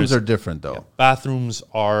go in. Bathrooms are different though. Yeah, bathrooms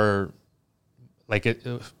are like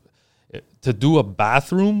to do a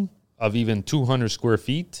bathroom of even 200 square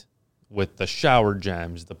feet with the shower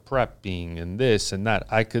jams, the prepping and this and that.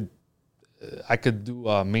 I could do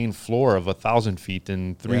a main floor of 1,000 feet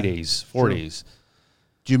in 3 days, 4 days.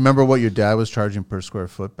 Do you remember what your dad was charging per square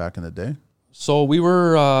foot back in the day? So we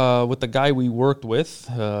were, with the guy we worked with,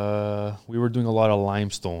 we were doing a lot of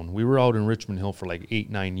limestone. We were out in Richmond Hill for like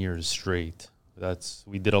 8-9 years straight.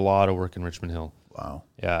 We did a lot of work in Richmond Hill. Wow.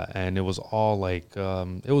 Yeah, and it was all like,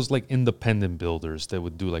 independent builders that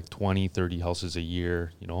would do like 20, 30 houses a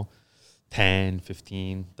year, 10,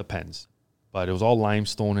 15, depends. But it was all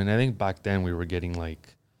limestone, and I think back then we were getting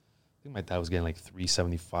like, I think my dad was getting like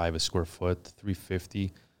 $375 a square foot,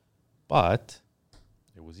 $350, but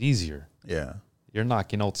it was easier. Yeah. You're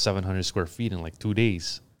knocking out 700 square feet in like 2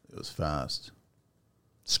 days. It was fast.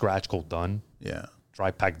 Scratch coat done. Yeah.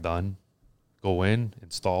 Dry pack done. Go in,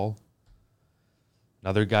 install.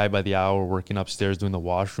 Another guy by the hour working upstairs doing the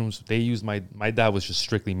washrooms. They used my dad was just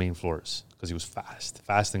strictly main floors because he was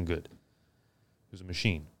fast and good. He was a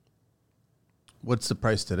machine. What's the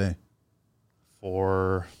price today?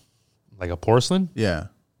 For like a porcelain? Yeah.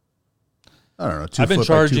 I don't know. I've been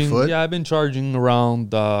 2 foot? Yeah, I've been charging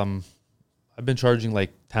around. I've been charging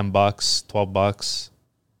like $10, $12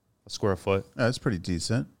 a square foot. Yeah, that's pretty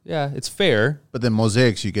decent. Yeah, it's fair. But then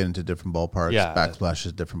mosaics, you get into different ballparks. Yeah.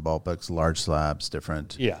 Backsplashes, different ballparks. Large slabs,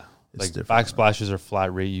 different. Yeah, It's like different. backsplashes are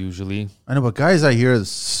flat rate usually. I know, but guys, I hear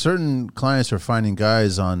certain clients are finding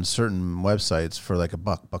guys on certain websites for like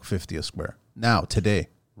 $1.50 a square now today.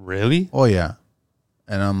 Really? Oh yeah,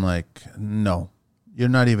 and I'm like, no, you're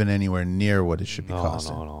not even anywhere near what it should be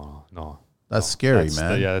costing. No. That's scary,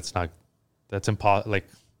 man. That's not. That's impossible. Like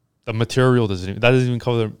the material doesn't even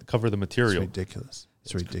cover the material. It's ridiculous.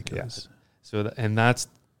 It's ridiculous. Yeah. So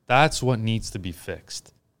that's what needs to be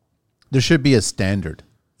fixed. There should be a standard.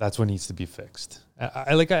 That's what needs to be fixed.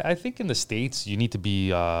 I think in the States you need to be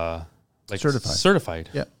certified.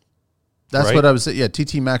 Yeah. That's right? what I was saying. Yeah,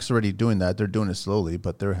 TT Maxx already doing that. They're doing it slowly,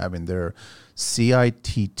 but they're having their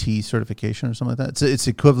CITT certification or something like that. It's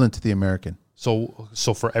equivalent to the American. So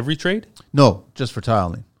for every trade? No, just for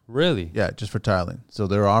tiling. Really? Yeah, just for tiling. So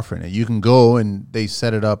they're offering it. You can go and they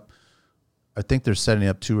set it up. I think they're setting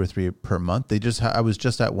up 2 or 3 per month. I was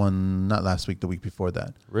just at one, not last week, the week before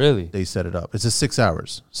that. Really? They set it up. It's a 6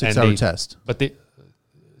 hours, 6-hour test. But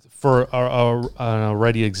for an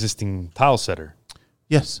already existing tile setter?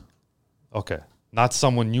 Yes. Okay. Not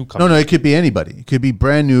someone new coming. No, it could be anybody. It could be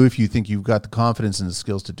brand new if you think you've got the confidence and the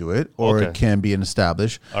skills to do it, or Okay. it can be an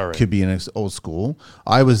established. All right. Could be an old school.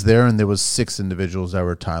 I was there, and there was 6 individuals that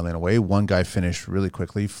were tiling away. One guy finished really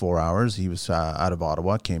quickly, 4 hours. He was out of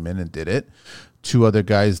Ottawa, came in and did it. 2 other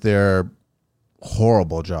guys there,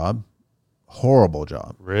 horrible job.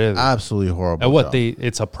 Really? Absolutely horrible And what, job.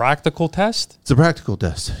 it's a practical test? It's a practical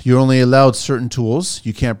test. You're only allowed certain tools.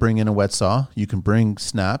 You can't bring in a wet saw. You can bring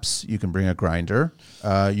snaps. You can bring a grinder.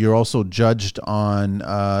 You're also judged on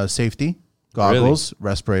safety, goggles,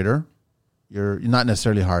 respirator. You're not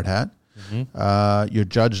necessarily hard hat. Mm-hmm. You're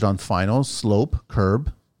judged on finals, slope,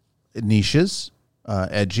 curb, niches,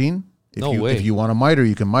 edging. If you want to miter,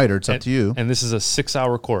 you can miter. It's up to you. And this is a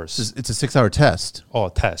 6-hour course. It's a 6-hour test. Oh,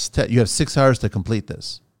 a test. You have 6 hours to complete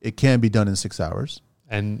this. It can be done in 6 hours.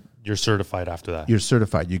 And you're certified after that. You're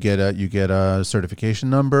certified. You get a certification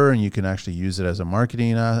number, and you can actually use it as a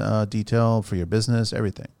marketing detail for your business.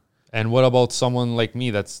 Everything. And what about someone like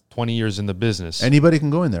me that's 20 years in the business? Anybody can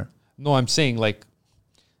go in there. No, I'm saying like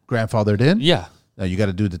Grandfathered in. yeah. Now you got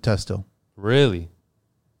to do the test though. Really?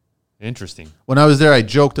 Interesting. When I was there, I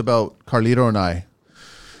joked about Carlito and I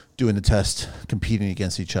doing the test, competing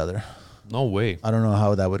against each other. No way. I don't know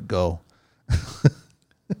how that would go.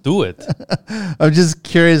 Do it. I'm just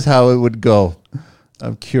curious how it would go.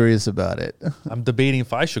 I'm curious about it. I'm debating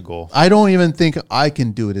if I should go. I don't even think I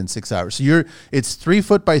can do it in 6 hours. So it's 3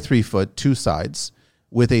 foot by 3 foot, 2 sides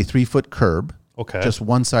with a 3 foot curb. Okay. Just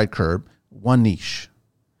one side curb, one niche.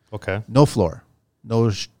 Okay. No floor, no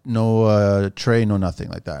tray, no nothing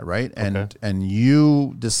like that, right? And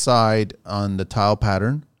you decide on the tile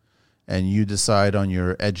pattern, and you decide on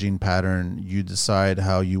your edging pattern. You decide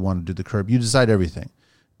how you want to do the curb. You decide everything,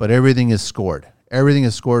 but everything is scored. Everything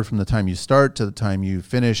is scored from the time you start to the time you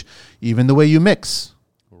finish, even the way you mix.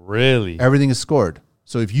 Really? Everything is scored.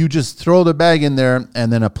 So if you just throw the bag in there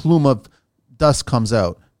and then a plume of dust comes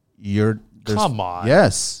out, Come on.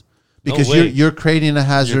 Yes. Because No way. you're creating a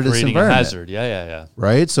hazardous You're creating environment. a hazard. Yeah.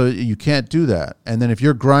 Right? So you can't do that. And then if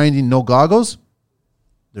you're grinding no goggles,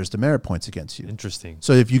 there's demerit points against you. Interesting.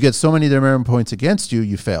 So if you get so many demerit points against you,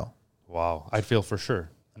 you fail. Wow. I'd feel for sure.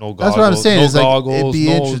 No goggles. That's what I'm saying. No It's like, goggles. it'd be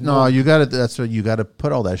interesting. No, you got to. That's what you got to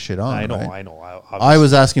put all that shit on. I know. right? I know. I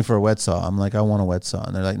was asking for a wet saw. I'm like, I want a wet saw,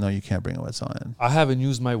 and they're like, no, you can't bring a wet saw in. I haven't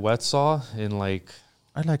used my wet saw in like.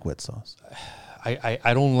 I like wet saws.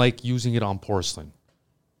 I don't like using it on porcelain.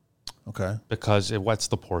 Okay. Because it wets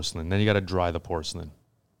the porcelain. Then you got to dry the porcelain.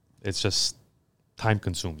 It's just time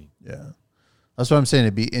consuming. Yeah. That's what I'm saying.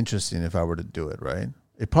 It'd be interesting if I were to do it, right?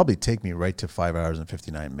 It'd probably take me right to 5 hours and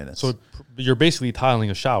 59 minutes. So you're basically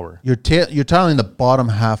tiling a shower. You're tiling the bottom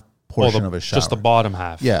half portion of a shower. Just the bottom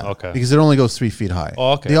half. Yeah. Okay. Because it only goes 3 feet high.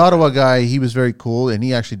 Oh, okay. The Ottawa guy, he was very cool, and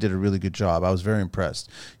he actually did a really good job. I was very impressed.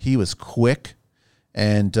 He was quick,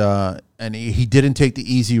 and he didn't take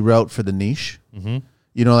the easy route for the niche. Mm-hmm.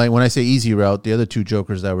 You know, like when I say easy route, the other two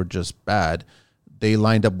jokers that were just bad, they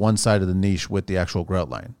lined up one side of the niche with the actual grout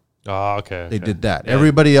line. Oh, okay. They did that. Yeah.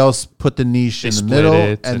 Everybody else put the niche in the middle,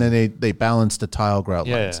 and then they balanced the tile grout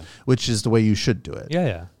lines, which is the way you should do it.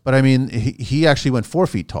 Yeah. But I mean, he actually went 4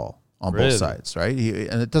 feet tall on Really? both sides, right?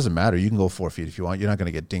 And it doesn't matter. You can go 4 feet if you want. You're not going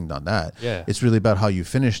to get dinged on that. Yeah. It's really about how you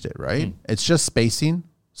finished it, right? It's just spacing.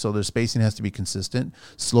 So the spacing has to be consistent.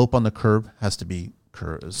 Slope on the curb has to be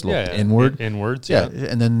sloped inward. Inwards, yeah.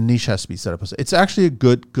 And then the niche has to be set up. It's actually a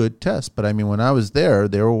good test. But I mean, when I was there,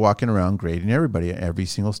 they were walking around grading everybody at every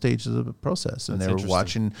single stage of the process. And they were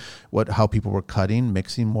watching how people were cutting,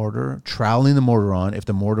 mixing mortar, troweling the mortar on if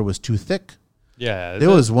the mortar was too thick. Yeah. There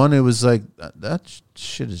was one, it was like, that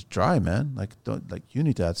shit is dry, man. Like you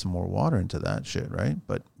need to add some more water into that shit, right?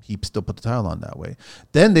 But he still put the tile on that way.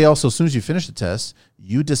 Then they also, as soon as you finish the test,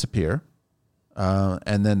 you disappear.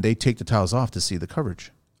 And then they take the tiles off to see the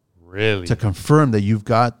coverage. Really? To confirm that you've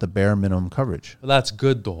got the bare minimum coverage. Well, that's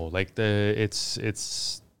good though. Like it's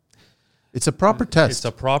a proper test. It's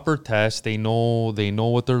a proper test. They know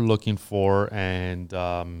what they're looking for, and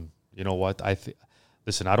you know what?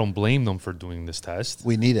 Listen, I don't blame them for doing this test.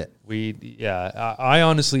 We need it. I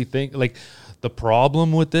honestly think like the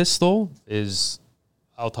problem with this though is,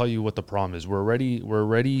 I'll tell you what the problem is. We're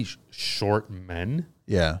already short men.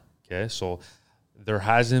 Yeah. Okay, so there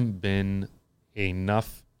hasn't been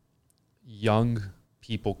enough young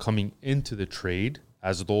people coming into the trade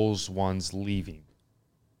as those ones leaving.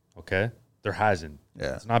 Okay? There hasn't.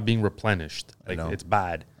 Yeah. It's not being replenished. Like, it's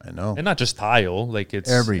bad. I know. And not just tile, like it's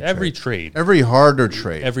every trade. Every harder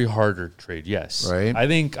trade. Every harder trade, yes. Right. I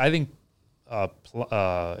think if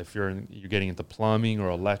you're getting into plumbing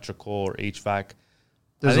or electrical or HVAC,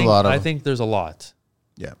 I think there's a lot.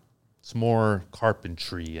 Yeah. It's more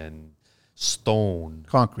carpentry and stone,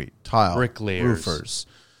 concrete, tile, bricklayers, roofers,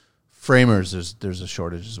 framers. There's a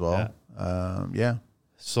shortage as well. Yeah.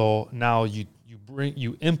 So now you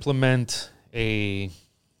implement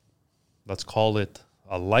let's call it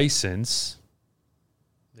a license.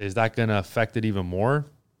 Is that going to affect it even more?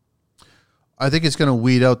 I think it's going to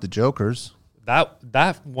weed out the jokers. That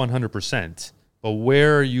 100%. But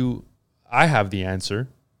where are you? I have the answer.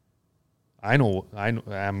 I know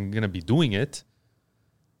I'm going to be doing it.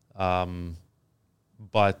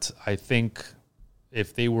 But I think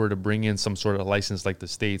if they were to bring in some sort of license like the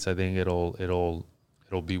States, I think it'll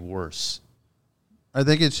be worse. I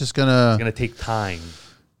think it's just it's going to take time.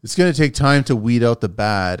 It's going to take time to weed out the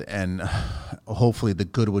bad, and hopefully the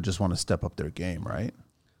good would just want to step up their game, right?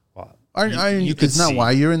 Well, it's not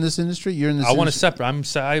why you're in this industry. You're in this. I want to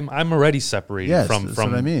separate. I'm already separated from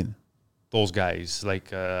what I mean. Those guys.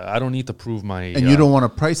 Like I don't need to prove my. And you don't want to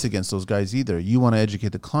price against those guys either. You want to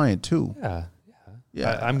educate the client too.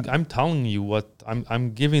 Yeah. I'm telling you what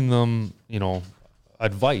I'm giving them.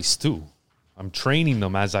 Advice too. I'm training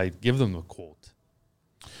them as I give them the quote.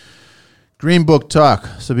 Green Book talk.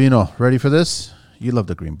 Sebino, ready for this? You love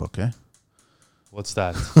the Green Book, eh? What's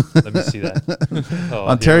that? Let me see that.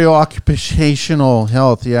 Ontario Occupational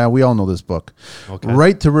Health. Yeah, we all know this book. Okay.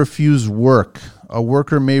 Right to refuse work. A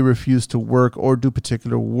worker may refuse to work or do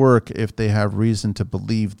particular work if they have reason to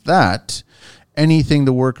believe that anything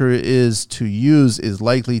the worker is to use is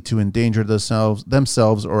likely to endanger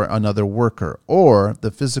themselves or another worker, or the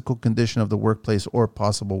physical condition of the workplace or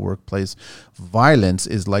possible workplace violence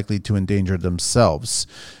is likely to endanger themselves.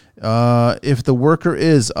 If the worker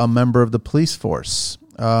is a member of the police force,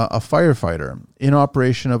 a firefighter, in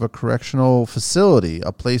operation of a correctional facility,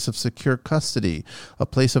 a place of secure custody, a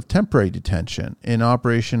place of temporary detention, in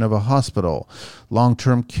operation of a hospital,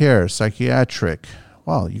 long-term care, psychiatric.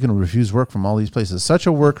 Wow, you can refuse work from all these places. Such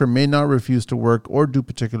a worker may not refuse to work or do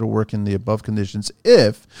particular work in the above conditions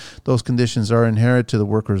if those conditions are inherent to the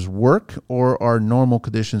worker's work or are normal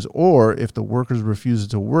conditions, or if the worker's refusal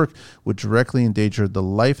to work would directly endanger the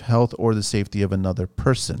life, health, or the safety of another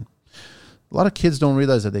person. A lot of kids don't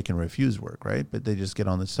realize that they can refuse work, right? But they just get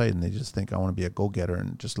on the site and they just think, I want to be a go-getter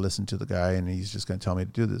and just listen to the guy and he's just going to tell me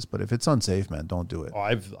to do this. But if it's unsafe, man, don't do it. Oh,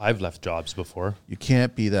 I've left jobs before. You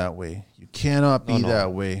can't be that way. You cannot be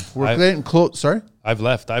that way. We're getting close. Sorry? I've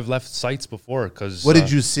left sites before because... What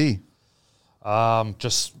did you see?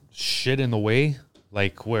 Just shit in the way,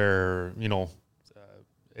 like where,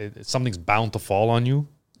 something's bound to fall on you.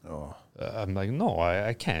 Oh. I'm like, no,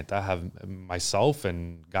 I can't. I have myself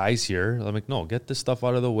and guys here. I'm like, no, get this stuff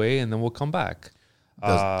out of the way and then we'll come back.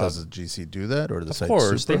 Does the GC do that, or the site? Of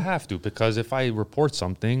course, they have to, because if I report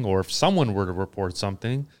something or if someone were to report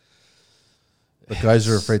something... But guys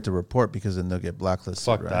are afraid to report because then they'll get blacklisted.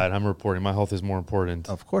 Fuck right? that. I'm reporting. My health is more important.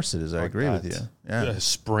 Of course it is. I agree with you. Yeah.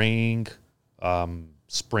 Spraying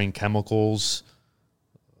chemicals.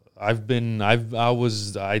 I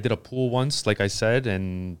did a pool once, like I said,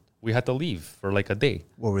 and we had to leave for like a day.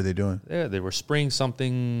 What were they doing? Yeah, they were spraying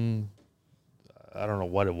something. I don't know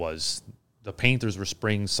what it was. The painters were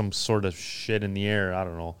spraying some sort of shit in the air. I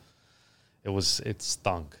don't know. It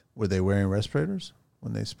stunk. Were they wearing respirators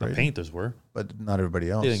when they sprayed? The painters were. But not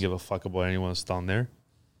everybody else. They didn't give a fuck about anyone else down there.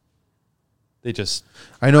 They just...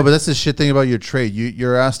 I know, but that's the shit thing about your trade.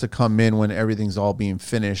 You're asked to come in when everything's all being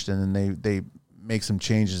finished, and then they make some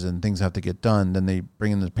changes and things have to get done. Then they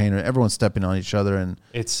bring in the painter. Everyone's stepping on each other, and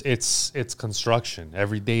it's construction.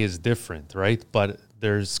 Every day is different, right? But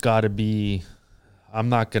there's got to be... I'm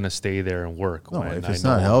not going to stay there and work. No, if it's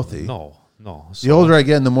not healthy. No. The older I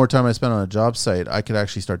get and the more time I spend on a job site, I could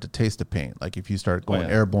actually start to taste the paint. Like if you start going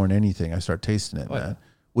airborne anything, I start tasting it, man.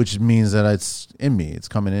 Which means that it's in me. It's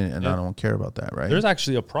coming in, and I don't care about that, right? There's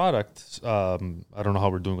actually a product. I don't know how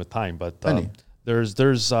we're doing with time, but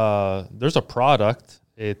there's a product.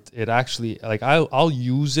 It actually, like, I'll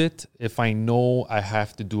use it if I know I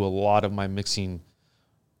have to do a lot of my mixing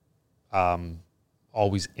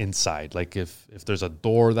always inside. Like if there's a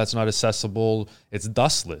door that's not accessible, it's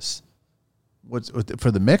dustless. What's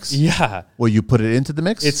for the mix? Yeah. Well, you put it into the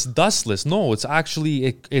mix? It's dustless. No, it's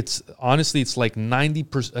actually it's honestly it's like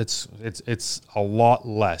 90%. It's a lot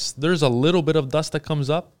less. There's a little bit of dust that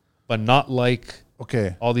comes up, but not like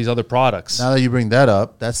all these other products. Now that you bring that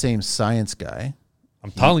up, that same science guy,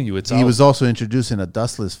 I'm telling you, he was also introducing a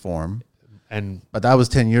dustless form, but that was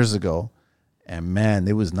 10 years ago. And man,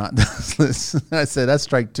 it was not dustless. I said that's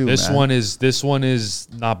strike two. This one is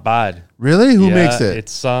not bad. Really? Who makes it?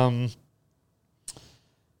 It's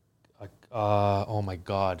oh my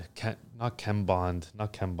God, not Chembond.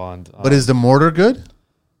 But is the mortar good?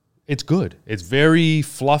 It's good. It's very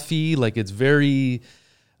fluffy. Like it's very,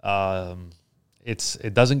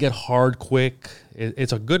 it doesn't get hard quick.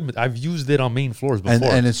 It's a good. I've used it on main floors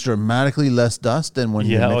before, and it's dramatically less dust than when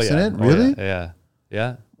you're mixing it. Really?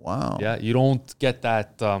 Yeah. Wow. Yeah, you don't get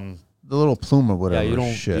that. The little plume or whatever. Yeah,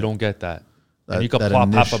 you don't get that. And you can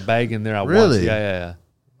plop half a bag in there at once. Yeah.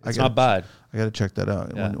 It's not bad. I got to check that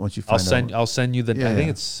out. Yeah. Once you find out. I'll send you the. I think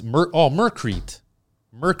it's Mercrete.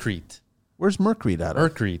 Where's Mercrete at?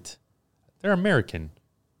 Mercrete. They're American.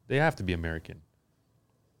 They have to be American.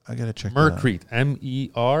 I got to check Mercrete. that out.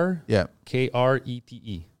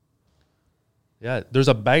 Merkrete. Yeah, there's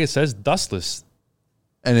a bag that says dustless.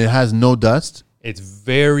 And it has no dust? It's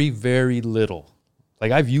very, very little.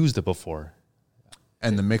 Like I've used it before.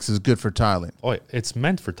 And the mix is good for tiling. Oh, it's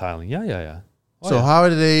meant for tiling. Yeah. So how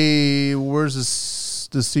do they? Where's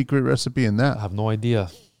the secret recipe in that? I have no idea.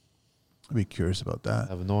 I'd be curious about that.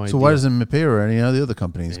 I have no idea. So why doesn't Mapei or any of the other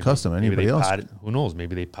companies custom anybody else? Who knows?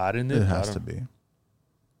 Maybe they patented it. It has to be.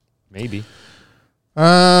 Maybe.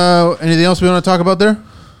 Anything else we want to talk about there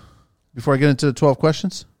before I get into the 12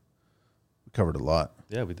 questions? We covered a lot.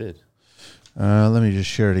 Yeah, we did. Let me just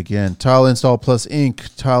share it again. Tile Install Plus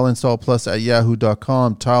Inc. Tile Install Plus at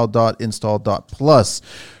yahoo.com. Tile.install.plus.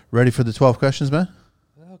 Ready for the 12 questions, man?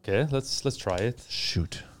 Okay, let's try it.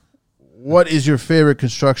 Shoot. What is your favorite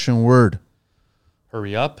construction word?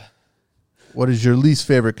 Hurry up. What is your least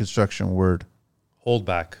favorite construction word? Hold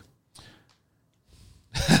back.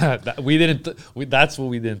 That's what we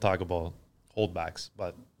didn't talk about. Holdbacks,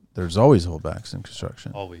 but There's always holdbacks in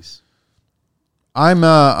construction. always. I'm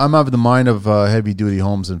of the mind of heavy duty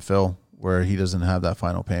homes and Phil, where he doesn't have that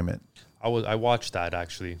final payment. I watched that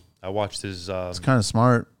actually. I watched his. It's kind of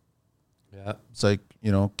smart. Yeah. It's like,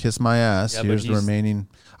 kiss my ass. Yeah, Here's the remaining.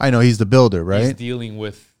 I know he's the builder, right? He's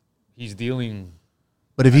dealing.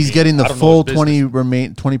 But if he's getting the I don't know full his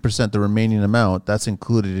business. 20%, the remaining amount, that's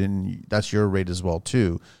included in, that's your rate as well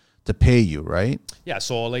too, to pay you, right? Yeah.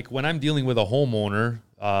 So like when I'm dealing with a homeowner,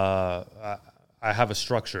 I have a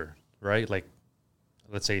structure, right? Like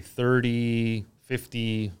let's say 30,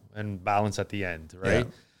 50 and balance at the end, right?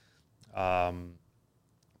 Yeah.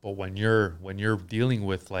 But when you're dealing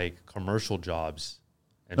with like commercial jobs,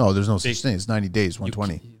 No, there's no such thing. It's 90 days,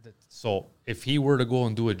 120. So if he were to go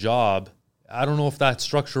and do a job, I don't know if that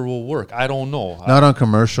structure will work. I don't know. Not on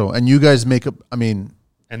commercial. And you guys make up, and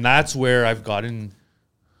that's where I've gotten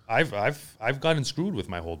screwed with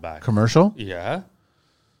my holdback. Commercial? Yeah.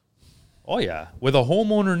 Oh yeah. With a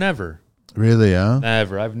homeowner, never. Really, yeah?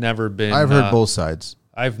 Never. I've never been. I've heard both sides.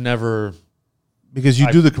 I've never. Because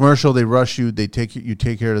you do the commercial, they rush you, you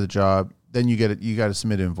take care of the job, then you get it, you got to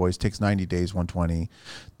submit an invoice, takes 90 days, 120.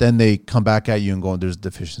 Then they come back at you and go, there's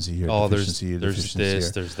deficiency here, deficiency here, there's deficiency this,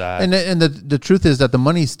 here. there's that. And the truth is that the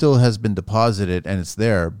money still has been deposited and it's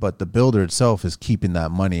there, but the builder itself is keeping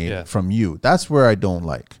that money from you. That's where I don't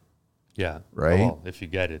like. Yeah. Right? Well, if you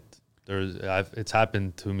get it. It's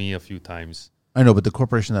happened to me a few times. I know, but the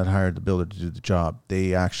corporation that hired the builder to do the job,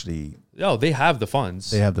 they actually... No, they have the funds.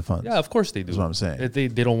 They have the funds. Yeah, of course they do. That's what I'm saying. They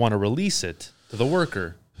don't want to release it to the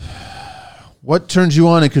worker. What turns you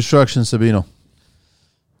on in construction, Sebino?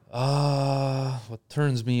 What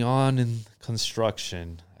turns me on in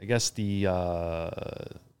construction? I guess the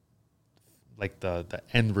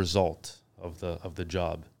end result of the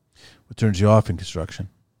job. What turns you off in construction?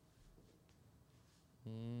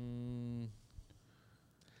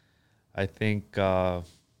 I think what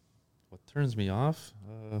turns me off.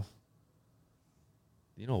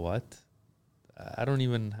 You know what? I don't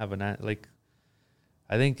even have like.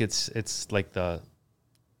 I think it's like the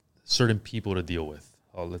certain people to deal with.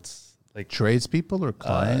 Oh, let's like tradespeople or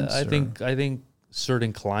clients. I think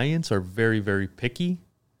certain clients are very, very picky.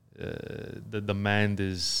 The demand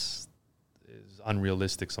is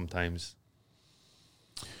unrealistic sometimes.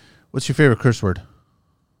 What's your favorite curse word?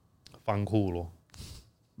 Fanculo.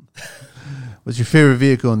 What's your favorite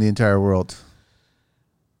vehicle in the entire world?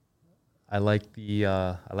 I like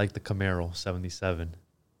the Camaro 77.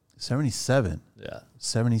 77. Yeah.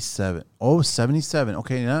 77. Oh, 77.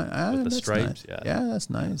 Okay, with the that's stripes. Nice. Yeah. Yeah, that's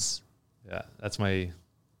nice. Yeah, that's my.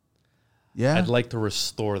 Yeah. I'd like to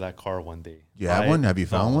restore that car one day. You have one? Have you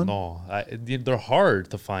found one? No, they're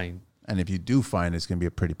hard to find. And if you do find it, it's going to be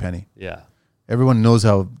a pretty penny. Yeah. Everyone knows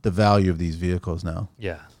the value of these vehicles now.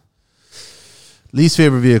 Yeah. Least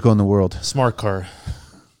favorite vehicle in the world? Smart car.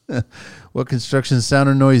 What construction sound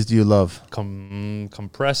or noise do you love?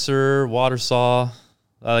 Compressor, water saw.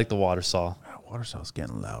 I like the water saw. Water saw's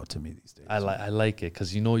getting loud to me these days. I like it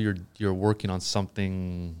because you're working on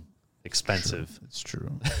something expensive. It's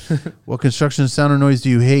true. What construction sound or noise do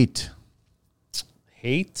you hate?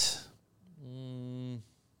 Hate?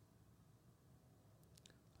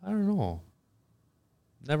 I don't know.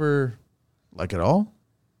 Never. Like at all?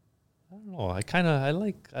 I don't know.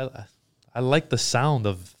 I like the sound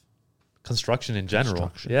of construction in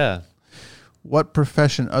general. Yeah. What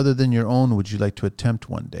profession other than your own would you like to attempt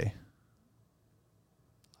one day?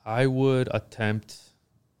 I would attempt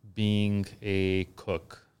being a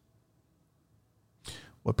cook.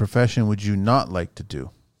 What profession would you not like to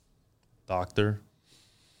do? Doctor,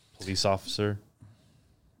 police officer.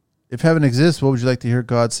 If heaven exists, what would you like to hear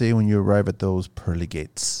God say when you arrive at those pearly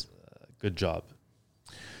gates? Good job.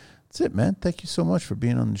 That's it, man. Thank you so much for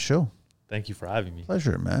being on the show. Thank you for having me.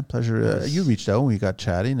 Pleasure, man. Pleasure. You reached out and we got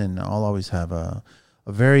chatting, and I'll always have a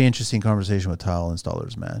very interesting conversation with tile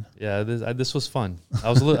installers, man. Yeah, this was fun. I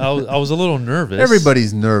was a little nervous.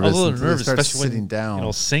 Everybody's nervous. I was a little nervous, especially sitting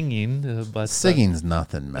down. Singing. But singing's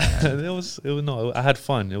nothing, man. I had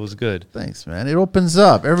fun. It was good. Thanks, man. It opens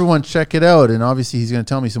up. Everyone, check it out. And obviously, he's going to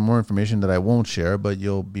tell me some more information that I won't share, but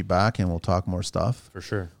you'll be back and we'll talk more stuff. For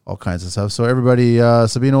sure. All kinds of stuff. So everybody,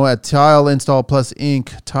 Sebino at Tile Install Plus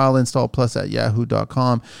Inc. Tile Install Plus at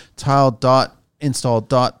yahoo.com. Tile.install.plus.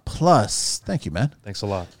 install.plus. Thank you, man. Thanks a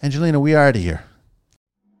lot. Angelina, we are out of here.